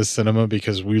bringing to this cinema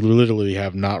because we literally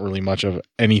have not really much of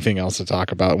anything else to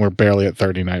talk about. We're barely at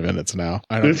 39 minutes now.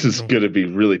 This is going to be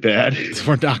really bad.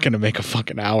 We're not going to make a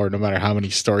fucking hour no matter how many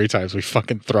story times we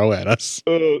fucking throw at us.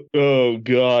 Oh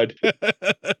God.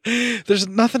 There's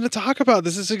nothing to talk about.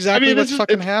 This is exactly what's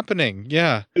fucking happening.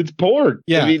 Yeah. It's porn.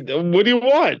 Yeah. I mean, what do you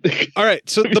want? All right.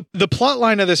 So the plot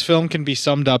line of this film can be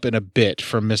summed up in a bit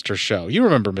from Mr. Show. You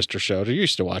remember Mr. Show? You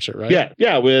used to watch it, right? Yeah.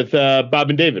 Yeah. With Bob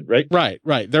and David, right?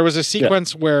 Right. There was a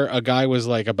sequence where a guy was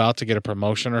like about to get a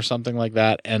promotion or something like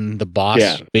that. And the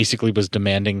boss basically was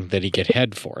demanding that he get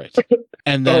head for it.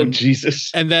 And then,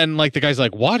 Jesus. And then like the guy's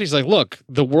like, what? He's like, look,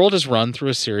 the world is run through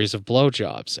a series of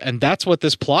blowjobs. And that's what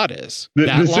this plot is.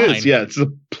 It's a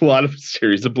plot of a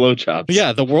series of blowjobs.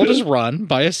 Yeah, the world is run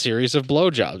by a series of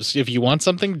blowjobs. If you want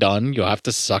something done, you'll have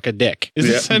to suck a dick. Is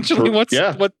essentially what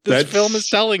this film is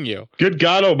telling you. Good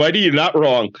God Almighty, you're not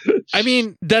wrong. I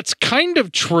mean, that's kind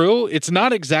of true. It's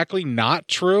not exactly not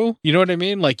true. You know what I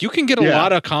mean? Like, you can get a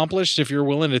lot accomplished if you're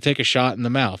willing to take a shot in the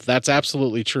mouth. That's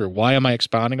absolutely true. Why am I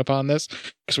expounding upon this?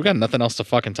 Because we got nothing else to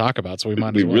fucking talk about, so we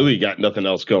might as well. We really got nothing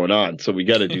else going on, so we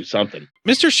got to do something.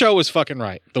 Mr. Show was fucking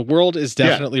right. The world is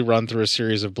definitely run through a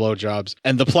series of blowjobs,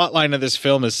 and the plot line of this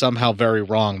film is somehow very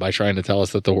wrong by trying to tell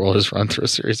us that the world is run through a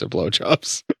series of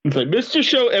blowjobs. It's like, Mr.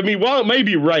 Show, I mean, while it may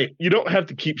be right, you don't have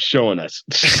to keep showing us.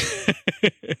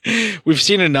 We've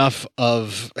seen enough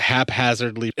of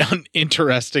haphazardly,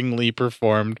 uninterestingly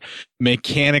performed,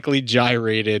 mechanically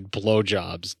gyrated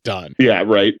blowjobs done. Yeah,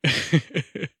 right.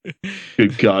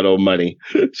 Good God Almighty.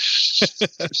 I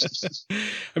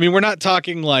mean, we're not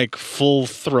talking like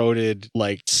full-throated,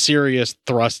 like serious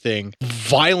thrusting,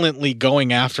 violently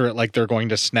going after it like they're going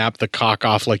to snap the cock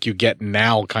off like you get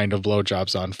now kind of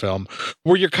blowjobs on film,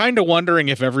 where you're kind of wondering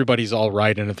if everybody's all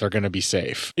right and if they're going to be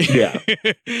safe. Yeah.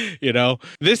 You know,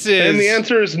 this is... And the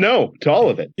answer is no to all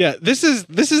of it. Yeah, this is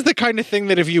the kind of thing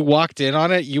that if you walked in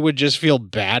on it, you would just feel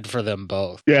bad for them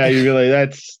both. Yeah, you'd be like,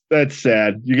 that's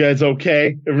sad. You guys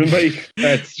okay? Everybody?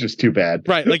 That's just too bad.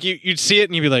 Right, like you'd see it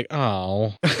and you'd be like,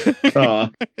 oh.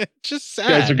 Just sad.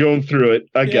 You guys are going through it.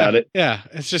 I got it. Yeah,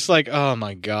 it's just like, oh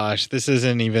my gosh, this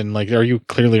isn't even like, are you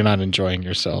clearly not enjoying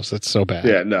yourselves? That's so bad.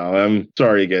 Yeah, no, I'm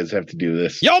sorry you guys have to do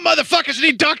this. Yo, motherfuckers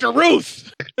need Dr.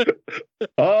 Ruth!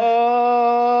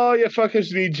 Oh, you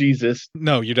fuckers need Jesus.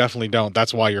 No, you definitely don't.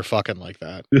 That's why you're fucking like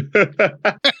that.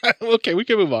 Okay, we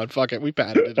can move on. Fuck it. We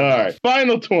patted it. All right.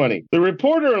 Final 20. The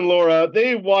reporter and Laura,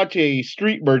 they watch a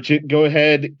street merchant go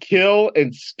ahead, kill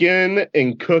and skin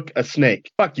and cook a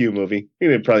snake. Fuck you, movie. You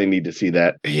didn't probably need to see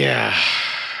that. Yeah.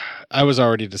 I was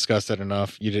already disgusted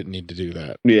enough. You didn't need to do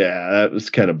that. Yeah, that was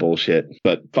kind of bullshit,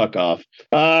 but fuck off.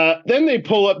 Then they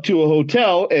pull up to a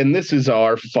hotel, and this is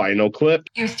our final clip.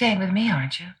 You're staying with me,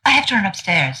 aren't you? I have to run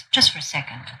upstairs, just for a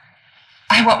second.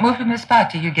 I won't move from this spot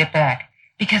till you get back.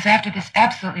 Because after this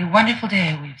absolutely wonderful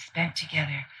day we've spent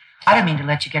together, I don't mean to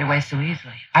let you get away so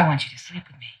easily. I want you to sleep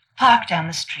with me. Park down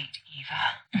the street,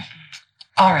 Eva.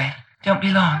 All right. Don't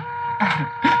be long.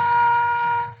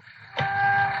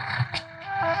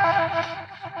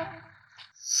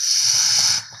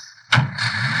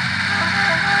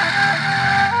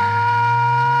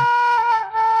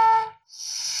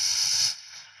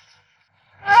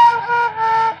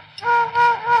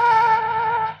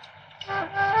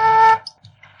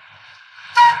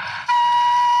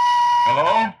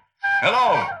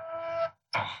 Hello?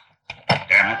 Oh,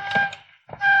 damn it.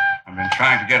 I've been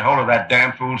trying to get hold of that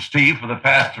damn fool Steve for the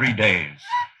past 3 days.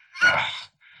 Ugh,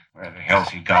 where the hell's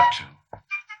he got to?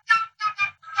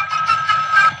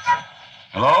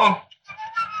 Hello?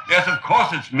 Yes, of course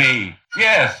it's me.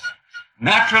 Yes.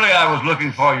 Naturally, I was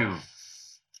looking for you.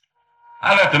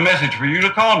 I left a message for you to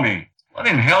call me. What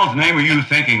in hell's name are you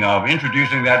thinking of,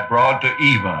 introducing that broad to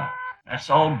Eva? That's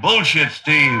all bullshit,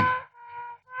 Steve.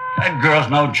 That girl's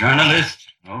no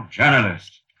journalist. No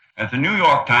journalist. At the New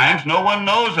York Times, no one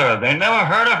knows her. They never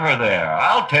heard of her there.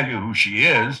 I'll tell you who she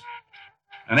is.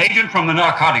 An agent from the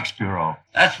Narcotics Bureau.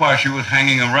 That's why she was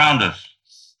hanging around us.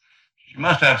 She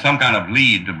must have some kind of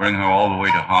lead to bring her all the way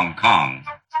to Hong Kong.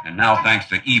 And now, thanks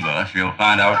to Eva, she'll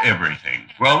find out everything.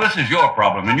 Well, this is your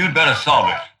problem, and you'd better solve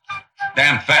it.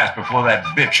 Damn fast before that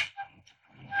bitch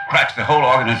cracks the whole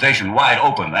organization wide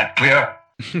open. That clear?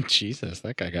 Jesus,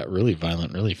 that guy got really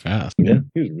violent really fast. Yeah,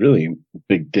 he was really a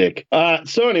big dick.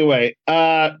 So anyway,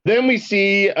 then we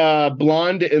see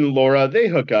Blonde and Laura. They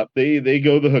hook up. They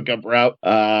go the hookup route.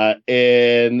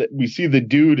 And we see the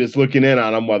dude is looking in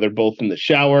on them while they're both in the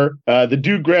shower. The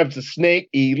dude grabs a snake.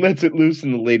 He lets it loose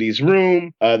in the lady's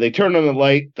room. They turn on the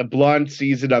light. The blonde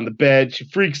sees it on the bed. She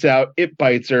freaks out. It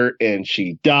bites her and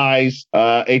she dies.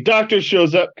 A doctor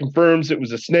shows up, confirms it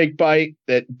was a snake bite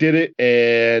that did it.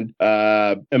 And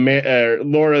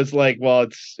Laura's like, well,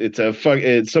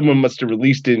 someone must have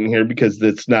released it in here because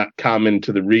it's not common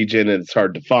to the region and it's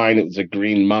hard to find. It was a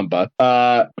green mamba.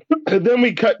 Then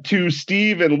we cut to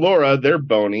Steve and Laura. They're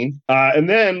boning. And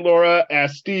then Laura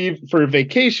asks Steve for a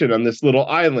vacation on this little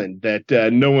island that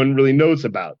no one really knows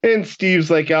about. And Steve's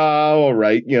like, oh, all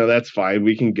right, that's fine.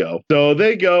 We can go. So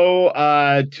they go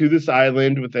to this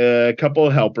island with a couple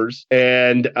of helpers,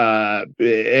 and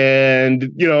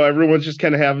everyone's just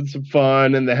kind of having some fun.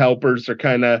 And the helpers are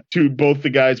kind of both the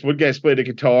guys. One guy's playing a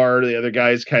guitar, the other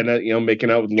guy's kind of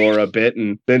making out with Laura a bit.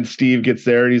 And then Steve gets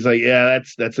there and he's like, yeah,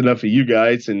 that's enough of you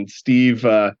guys. And Steve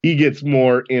he gets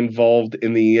more involved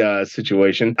in the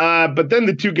situation. But then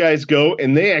the two guys go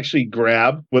and they actually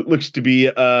grab what looks to be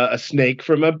a snake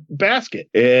from a basket.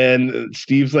 And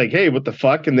Steve's like, hey, what the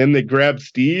fuck? And then they grab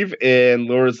Steve, and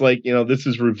Laura's like, this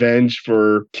is revenge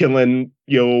for killing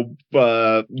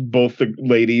both the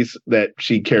ladies that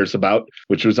she cares about,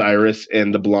 which was Iris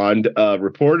and the blonde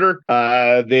reporter.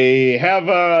 They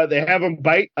have him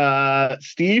bite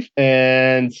Steve,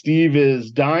 and Steve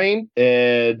is dying.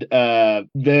 And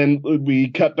then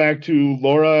we cut back to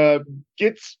Laura.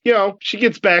 She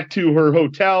gets back to her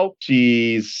hotel.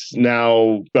 She's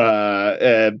now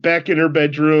back in her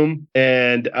bedroom,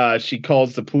 and she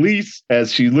calls the police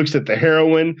as she looks at the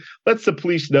heroin, lets the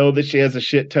police know that she has a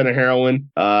shit ton of heroin.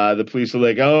 The police are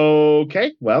like,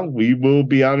 okay, well, we will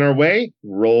be on our way.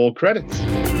 Roll credits.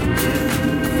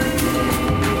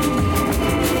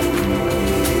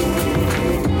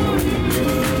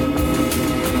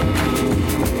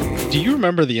 Do you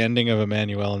remember the ending of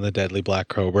Emmanuel and the Deadly Black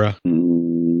Cobra?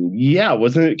 Yeah,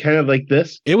 wasn't it kind of like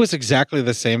this? It was exactly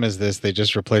the same as this. They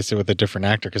just replaced it with a different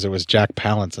actor because it was Jack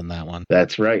Palance in that one.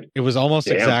 That's right. It was almost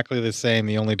exactly the same.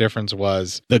 The only difference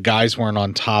was the guys weren't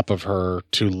on top of her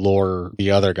to lure the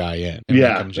other guy in and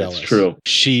make him jealous. That's true.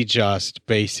 She just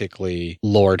basically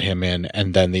lured him in,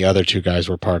 and then the other two guys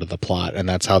were part of the plot, and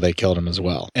that's how they killed him as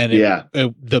well. And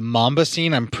the Mamba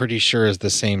scene, I'm pretty sure, is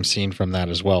the same scene from that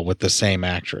as well with the same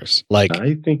actress. Like,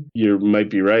 I think you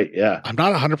might be right. Yeah. I'm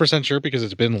not 100% sure because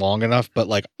it's been long enough, but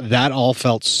like that all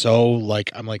felt so like,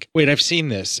 I'm like, wait, I've seen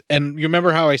this. And you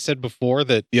remember how I said before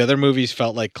that the other movies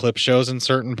felt like clip shows in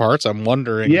certain parts? I'm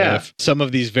wondering if some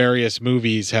of these various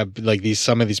movies have like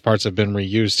some of these parts have been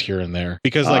reused here and there,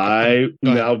 because like I'm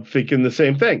now thinking the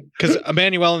same thing. Because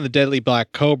Emmanuel and the Deadly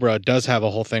Black Cobra does have a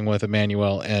whole thing with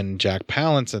Emmanuel and Jack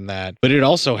Palance in that, but it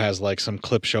also has like some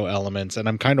clip show elements. And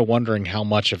I'm kind of wondering how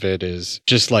much of it is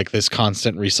just like this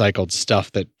constant recycled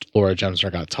stuff that Laura Gemsner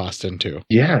got tossed into.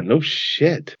 Yeah, no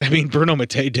shit. I mean, Bruno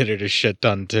Mattei did it a shit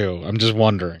ton too. I'm just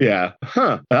wondering. Yeah.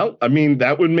 Huh. Well, I mean,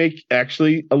 that would make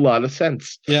actually a lot of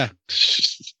sense. Yeah.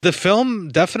 The film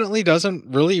definitely doesn't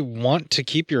really want to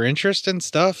keep your interest in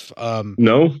stuff.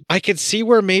 No. I could see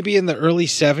where maybe in the early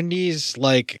 70s,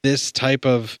 like this type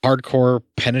of hardcore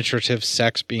penetrative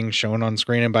sex being shown on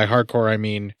screen. And by hardcore, I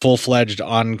mean full-fledged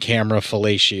on-camera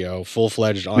fellatio,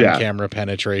 full-fledged on-camera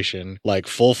penetration, like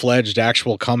full-fledged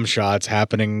actual cum shots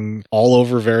happening all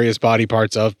over various body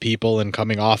parts of people and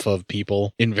coming off of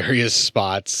people in various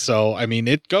spots. So, I mean,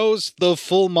 it goes the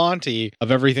full Monty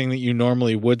of everything that you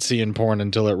normally would see in porn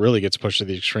until it really gets pushed to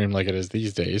the extreme like it is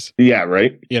these days. Yeah,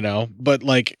 right. But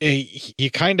like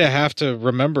you kind of have to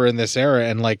remember in this era,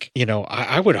 and like,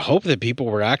 I would hope that people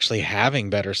were actually having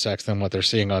better sex than what they're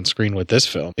seeing on screen with this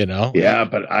film, Yeah,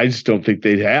 but I just don't think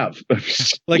they'd have.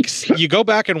 Like, you go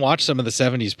back and watch some of the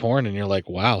 70s porn and you're like,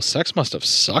 wow, sex must have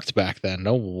sucked back then.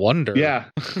 No wonder. Yeah,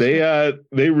 they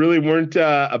really weren't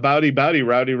abouty,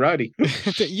 rowdy.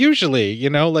 Usually,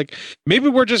 like maybe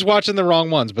we're just watching the wrong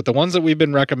ones, but the ones that we've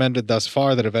been recommending recommended thus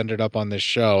far that have ended up on this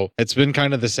show, it's been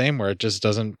kind of the same where it just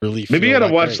doesn't really Maybe you feel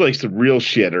gotta that watch great. like some real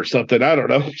shit or something. I don't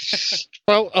know.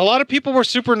 Well, a lot of people were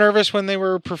super nervous when they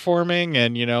were performing,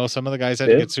 and some of the guys had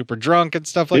to get super drunk and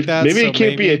stuff like that. Maybe so it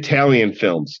can't be Italian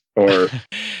films or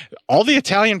all the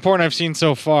Italian porn I've seen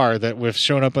so far that we've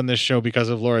shown up on this show because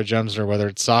of Laura Gemsner, whether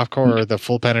it's softcore or the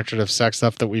full penetrative sex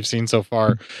stuff that we've seen so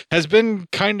far, has been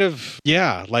kind of,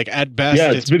 like at best.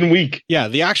 Yeah, it's been weak. Yeah,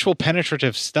 the actual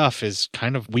penetrative stuff is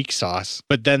kind of weak sauce,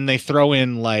 but then they throw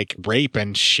in like rape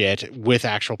and shit with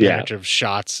actual penetrative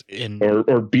shots in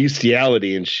or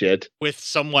bestiality and shit with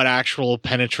somewhat actual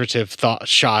penetrative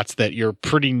shots that you're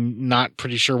not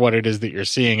pretty sure what it is that you're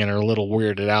seeing and are a little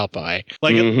weirded out by.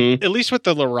 Like at least with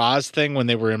the Laraz thing, when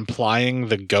they were implying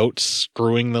the goat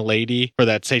screwing the lady for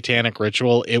that satanic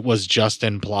ritual, it was just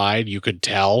implied. You could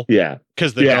tell. Yeah.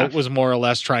 Because the goat was more or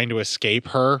less trying to escape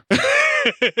her.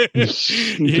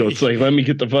 It's like, let me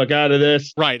get the fuck out of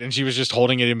this. Right. And she was just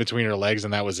holding it in between her legs,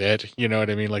 and that was it. You know what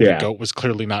I mean? Like the goat was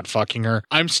clearly not fucking her.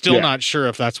 I'm still not sure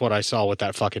if that's what I saw with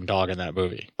that fucking dog in that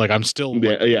movie. Like I'm still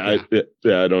I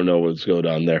don't know what's going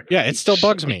on there. Yeah, it still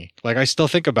bugs me. Like I still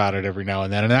think about it every now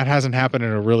and then, and that hasn't happened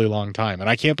in a really long time. And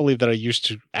I can't believe that I used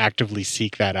to actively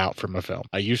seek that out from a film.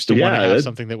 I used to want to have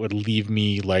something that would leave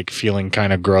me like feeling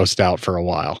kind of grossed out for a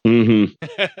while.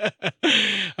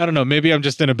 I don't know. Maybe I'm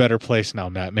just in a better place now,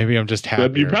 Matt. Maybe I'm just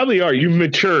happier. You probably are. You've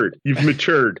matured.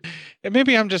 And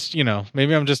maybe I'm just,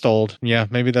 maybe I'm just old. Yeah,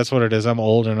 maybe that's what it is. I'm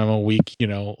old and I'm a weak,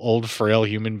 old, frail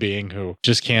human being who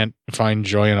just can't find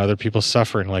joy in other people's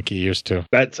suffering like he used to.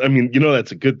 That's a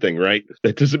good thing, right?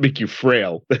 That doesn't make you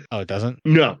frail. Oh, it doesn't?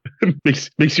 No.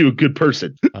 makes you a good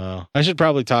person. I should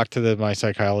probably talk to my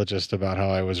psychologist about how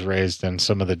I was raised and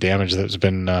some of the damage that's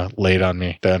been laid on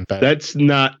me then. That's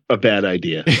not a bad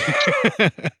idea.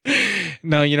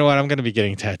 No, you know what? I'm going to be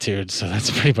getting tattooed, so that's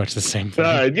pretty much the same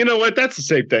thing. You know what? That's the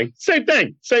same thing. Same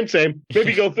thing. Same.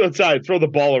 Maybe go outside, throw the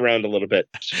ball around a little bit.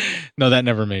 No, that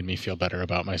never made me feel better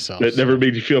about myself. That never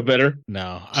made you feel better?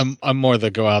 No, I'm more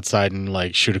the go outside and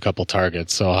like shoot a couple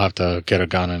targets. So I'll have to get a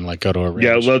gun and like go to a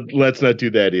range. Yeah, let's not do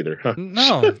that either. Huh?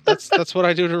 No, that's what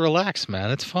I do to relax,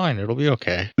 man. It's fine. It'll be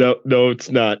okay. No,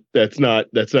 it's not. That's not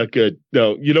good.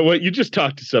 No, you know what? You just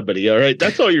talk to somebody. All right,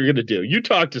 that's all you're gonna do. You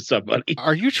talk to somebody.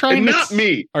 Are you trying? And not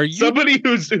me. Are you somebody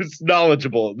who's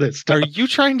knowledgeable in this stuff? Are you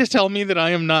trying to tell me that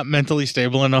I am not mentally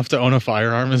stable enough to own a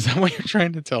firearm? Is that what you're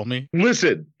trying to tell me?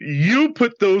 Listen, you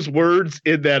put those words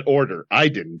in that order. I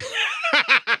didn't.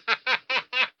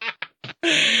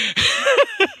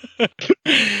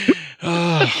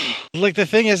 Like the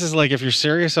thing is like if you're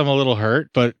serious, I'm a little hurt,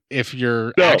 but if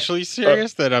you're actually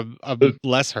serious, then I'm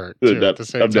less hurt too, at the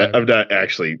same time. I'm not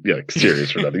actually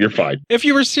serious or nothing. You're fine. If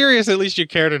you were serious, at least you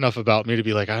cared enough about me to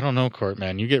be like, I don't know, Court,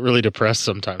 man, you get really depressed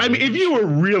sometimes. I mean, if you were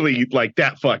really like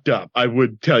that fucked up, I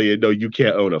would tell you, no, you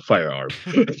can't own a firearm.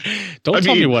 Don't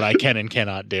tell me what I can and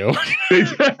cannot do.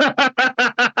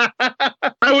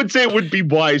 I would say it would be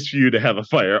wise for you to have a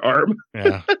firearm.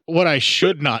 Yeah. What I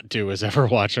should not do is ever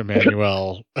watch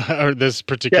Emmanuel or this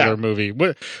particular movie.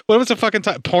 What was the fucking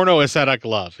time? Porno Esotic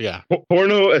Love. Yeah.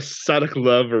 Porno Esotic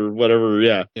Love or whatever.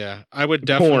 Yeah. Yeah. I would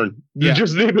definitely. Porn. You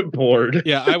just name it porn.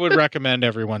 Yeah. I would recommend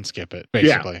everyone skip it,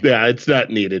 basically. Yeah. It's not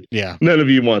needed. Yeah. None of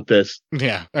you want this.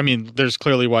 Yeah. I mean, there's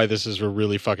clearly why this is a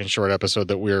really fucking short episode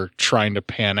that we're trying to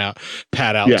pad out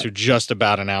to just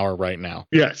about an hour right now.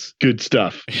 Yes. Good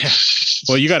stuff. Yeah.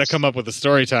 Well, you got to come up with a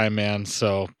story time, man.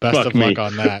 So best of luck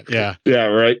on that. Yeah. Yeah,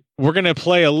 right. We're going to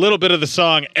play a little bit of the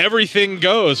song Everything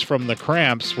Goes from the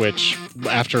Cramps, which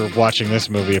after watching this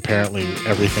movie, apparently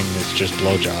everything is just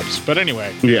blowjobs. But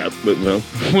anyway. Yeah, but well,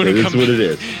 it is what it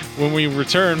is. When we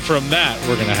return from that,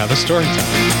 we're going to have a story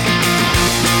time.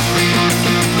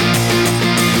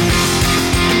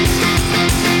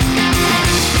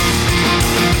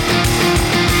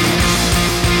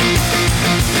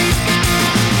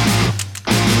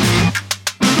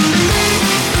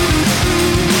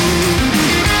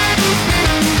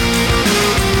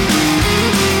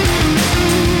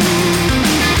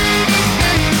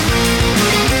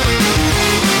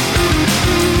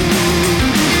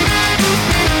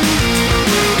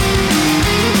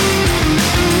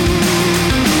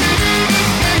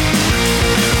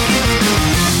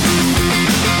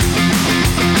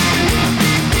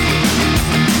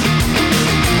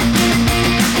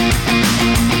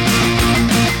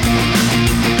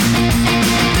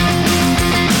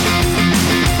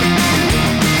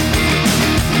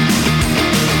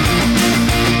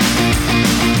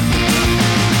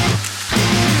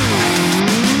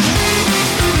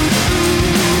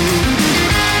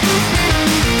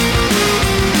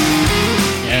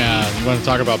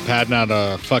 talk about padding out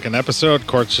a fucking episode,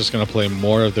 Court's just going to play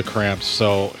more of the Cramps.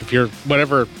 So if you're,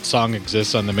 whatever song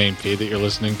exists on the main feed that you're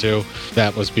listening to,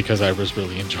 that was because I was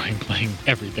really enjoying playing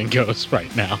Everything Goes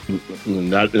right now.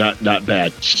 Not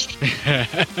bad.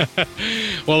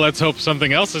 Well, let's hope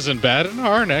something else isn't bad in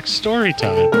our next story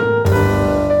time.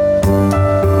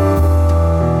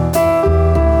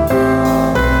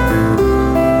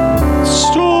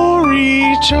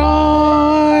 Story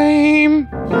time.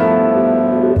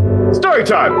 Story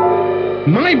time.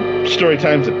 My story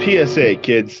time's a PSA,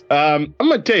 kids. I'm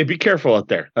going to tell you, be careful out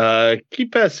there.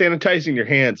 Keep sanitizing your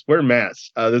hands. Wear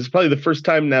masks. This is probably the first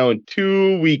time now in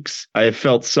 2 weeks I have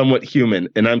felt somewhat human,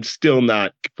 and I'm still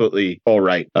not completely all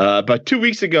right. About 2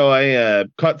 weeks ago, I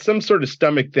caught some sort of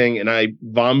stomach thing, and I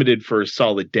vomited for a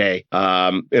solid day.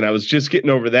 And I was just getting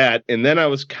over that, and then I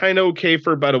was kind of okay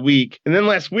for about a week. And then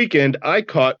last weekend, I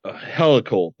caught a hella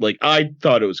cold. Like, I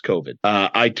thought it was COVID.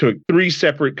 I took 3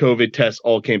 separate COVID tests,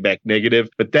 all came back negative.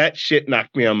 But that shit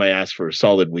knocked me on my ass for a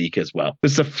solid week as well.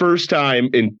 It's the first time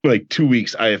in like 2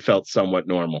 weeks I have felt somewhat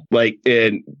normal. Like,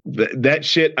 and that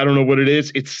shit, I don't know what it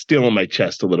is. It's still in my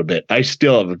chest a little bit. I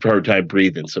still have a hard time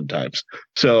breathing sometimes.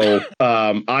 So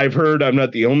I've heard I'm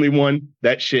not the only one.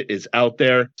 That shit is out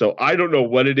there. So I don't know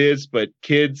what it is, but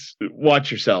kids, watch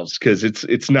yourselves because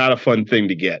it's not a fun thing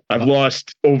to get. I've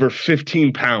lost over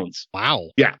 15 pounds. Wow.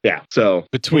 Yeah. So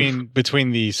between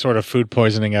the sort of food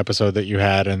poisoning episode that you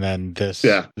had and then this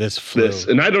flu.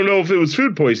 And I don't know if it was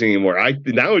food poisoning anymore.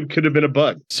 Now it could have been a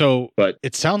bug. So, but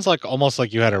it sounds like almost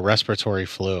like you had a respiratory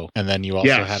flu, and then you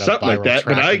also had a something viral like that.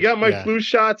 But I got my flu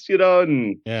shots,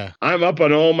 and I'm up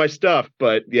on all my stuff.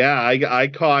 But I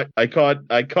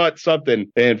caught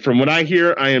something, and from what I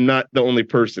hear, I am not the only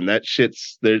person. That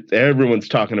shit's there. Everyone's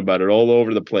talking about it all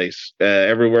over the place.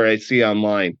 Everywhere I see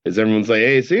online, is everyone's like,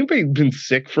 "Hey, has anybody been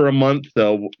sick for a month?"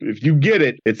 So if you get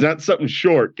it, it's not something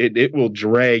short. It will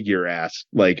drag your ass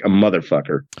like a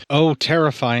motherfucker. Oh,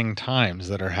 terrifying times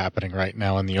that are happening right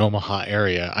now in the Omaha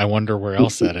area. I wonder where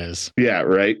else that is. Yeah,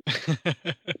 right.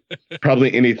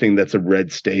 Probably anything that's a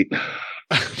red state.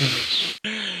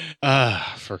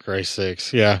 For Christ's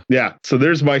sakes. Yeah. Yeah. So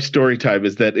there's my story time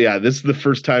is that, this is the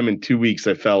first time in 2 weeks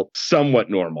I felt somewhat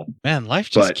normal. Man, life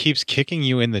just keeps kicking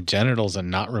you in the genitals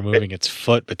and not removing its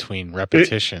foot between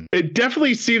repetition. It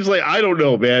definitely seems like, I don't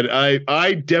know, man.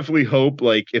 I definitely hope,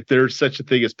 like, if there's such a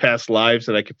thing as past lives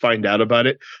and I could find out about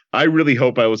it, I really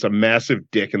hope I was a massive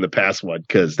dick in the past one,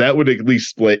 because that would at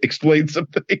least explain some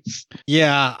things.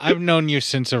 Yeah, I've known you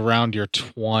since around your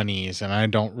 20s, and I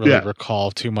don't really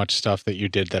recall too much stuff that you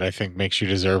did that I think makes you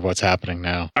deserve what's happening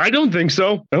now. I don't think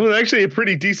so. I was actually a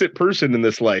pretty decent person in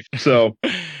this life. So,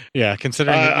 yeah,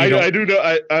 considering I do know.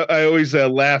 I always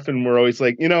laugh, and we're always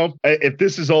like, if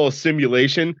this is all a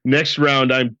simulation, next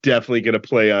round I'm definitely going to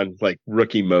play on like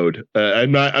rookie mode. I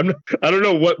don't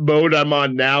know what mode I'm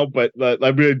on now, but I'm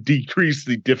going to decrease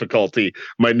the difficulty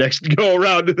my next go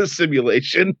around in the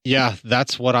simulation. Yeah,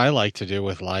 that's what I like to do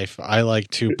with life. I like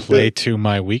to play to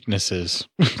my weaknesses.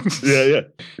 Yeah.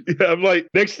 I'm like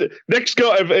next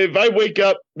go. If I wake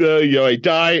up, I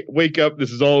die, wake up.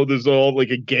 This is all like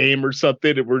a game or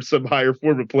something, and we're some higher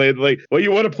form of play. Like, well,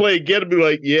 you want to play again? And be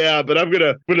like, yeah, but I'm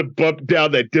gonna bump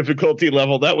down that difficulty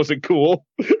level. That wasn't cool.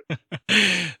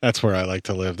 That's where I like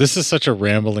to live. This is such a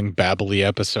rambling, babbly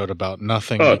episode about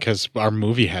nothing because our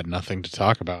movie had nothing to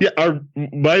talk about. Yeah,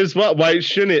 might as well. Why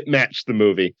shouldn't it match the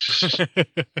movie?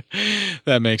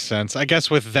 That makes sense. I guess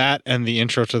with that and the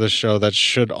intro to the show, that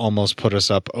should almost put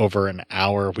us up over an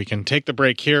hour. We can take the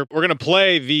break here. We're going to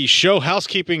play the show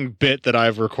housekeeping bit that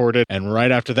I've recorded. And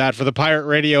right after that, for the Pirate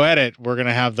Radio edit, we're going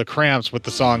to have the Cramps with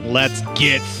the song Let's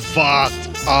Get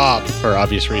Fucked Up, for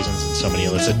obvious reasons, and so many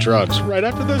illicit drugs. Right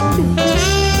after this.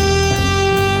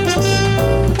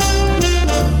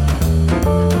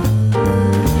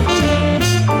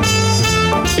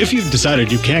 If you've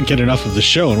decided you can't get enough of the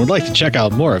show and would like to check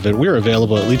out more of it, we're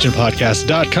available at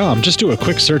legionpodcast.com. Just do a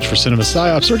quick search for Cinema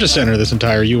Psyops, or just enter this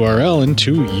entire URL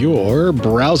into your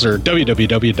browser,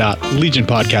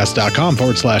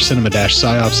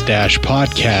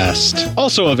 www.legionpodcast.com/cinema-psyops-podcast.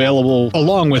 Also available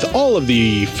along with all of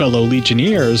the fellow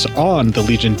Legionnaires on the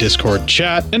Legion Discord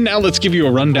chat. And now let's give you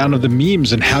a rundown of the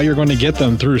memes and how you're going to get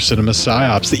them through Cinema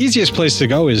Psyops. The easiest place to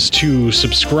go is to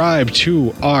subscribe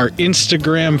to our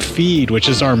Instagram feed, which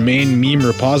is our main main meme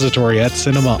repository at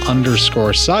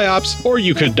cinema_psyops, or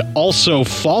you could also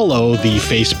follow the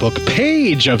Facebook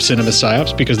page of Cinema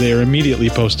Psyops because they are immediately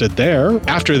posted there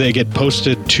after they get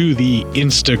posted to the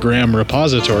Instagram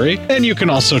repository. And you can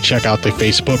also check out the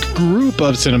Facebook group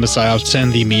of Cinema Psyops,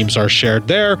 and the memes are shared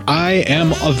there. I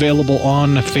am available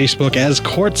on Facebook as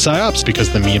Court Psyops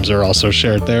because the memes are also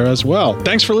shared there as well.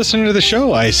 Thanks for listening to the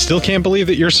show. I still can't believe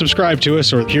that you're subscribed to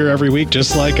us or here every week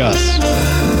just like us.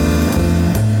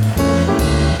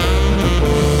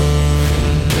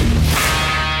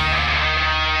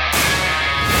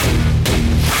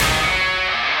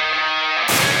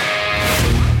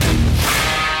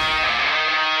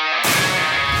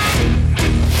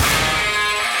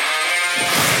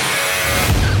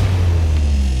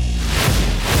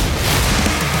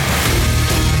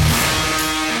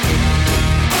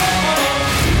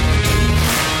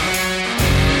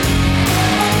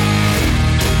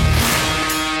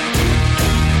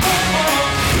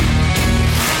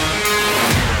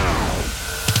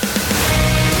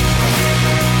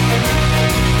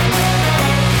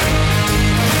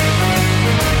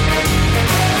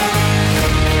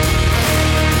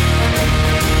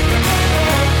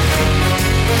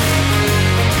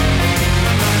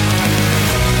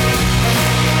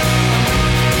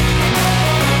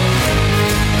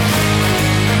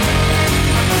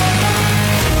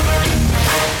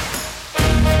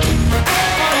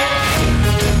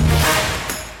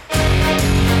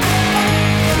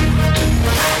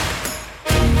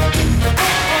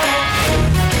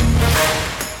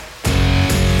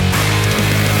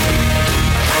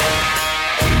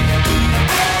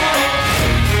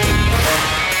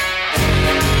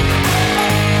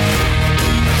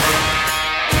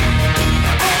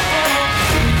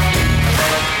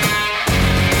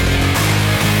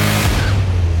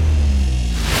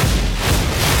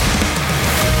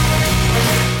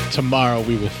 Tomorrow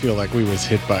we will feel like we was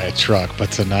hit by a truck,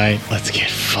 but tonight, let's get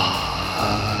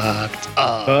fucked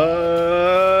up.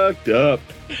 Fucked up.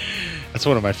 That's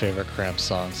one of my favorite Cramps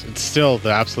songs. It's still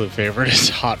the absolute favorite is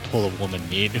Hot Pull a Woman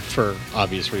Need for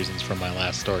obvious reasons from my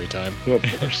last story time. Of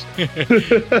course.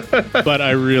 But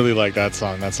I really like that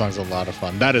song. That song's a lot of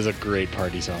fun. That is a great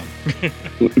party song.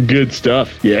 Good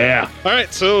stuff. Yeah. All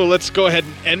right, so let's go ahead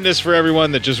and end this for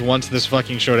everyone that just wants this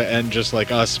fucking show to end just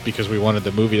like us because we wanted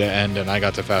the movie to end and I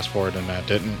got to fast forward and Matt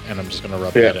didn't, and I'm just going to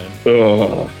rub that in.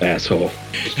 Oh, asshole.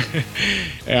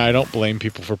 Yeah, I don't blame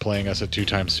people for playing us at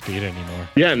 2x speed anymore.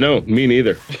 Yeah, no, me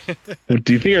neither.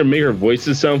 Do you think I make our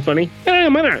voices sound funny?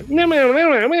 Well,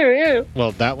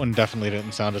 that one definitely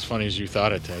didn't sound as funny as you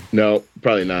thought it did. No,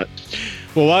 probably not.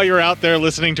 Well, while you're out there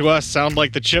listening to us sound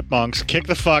like the Chipmunks, kick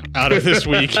the fuck out of this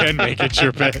week and make it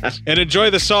your pick. And enjoy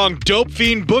the song Dope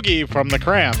Fiend Boogie from the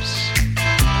Cramps.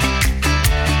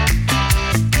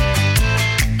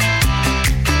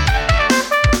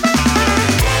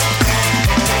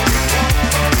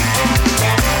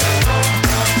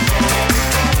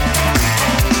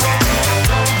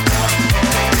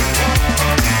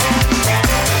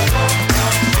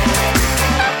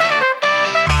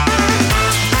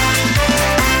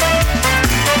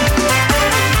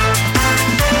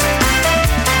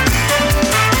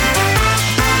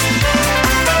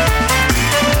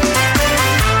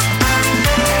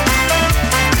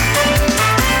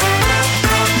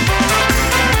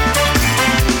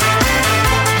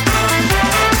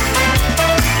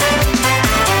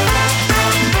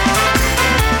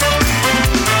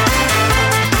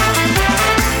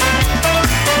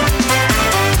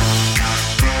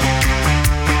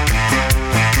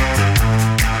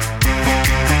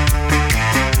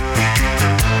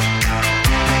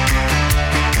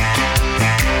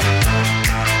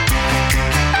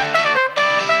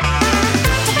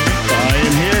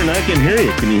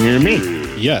 Can you hear me?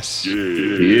 Yes.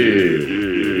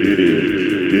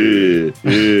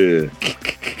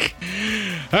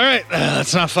 All right,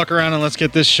 let's not fuck around and let's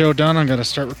get this show done. I'm gonna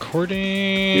start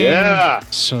recording. Yeah.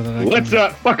 So that let's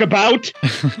not fuck about.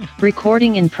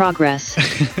 Recording in progress.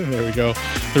 There we go.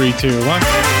 3, 2, 1.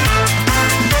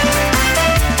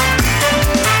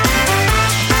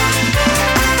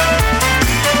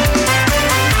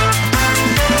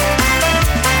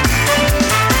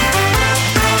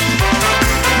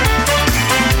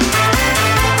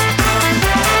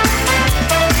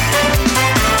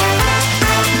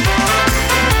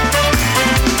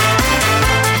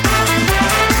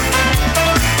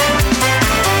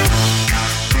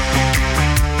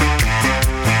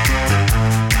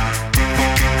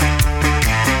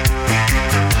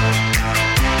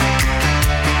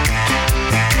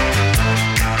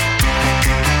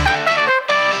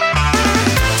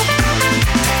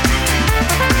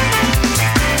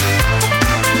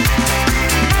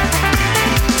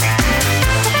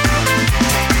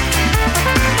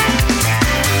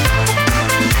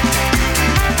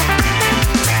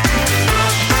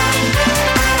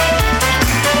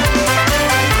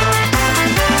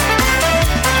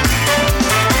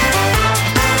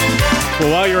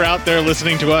 Well, while you're out there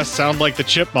listening to us sound like the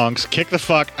Chipmunks, kick the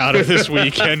fuck out of this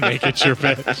week and make it your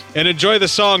bitch. And enjoy the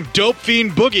song Dope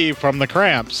Fiend Boogie from the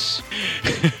Cramps.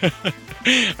 I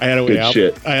had a way out.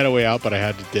 I had a way out, but I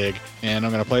had to dig. And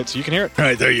I'm going to play it so you can hear it. All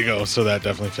right, there you go. So that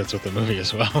definitely fits with the movie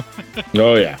as well.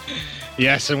 Oh, yeah.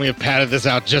 Yes, and we have padded this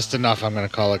out just enough. I'm going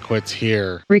to call it quits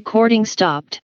here. Recording stopped.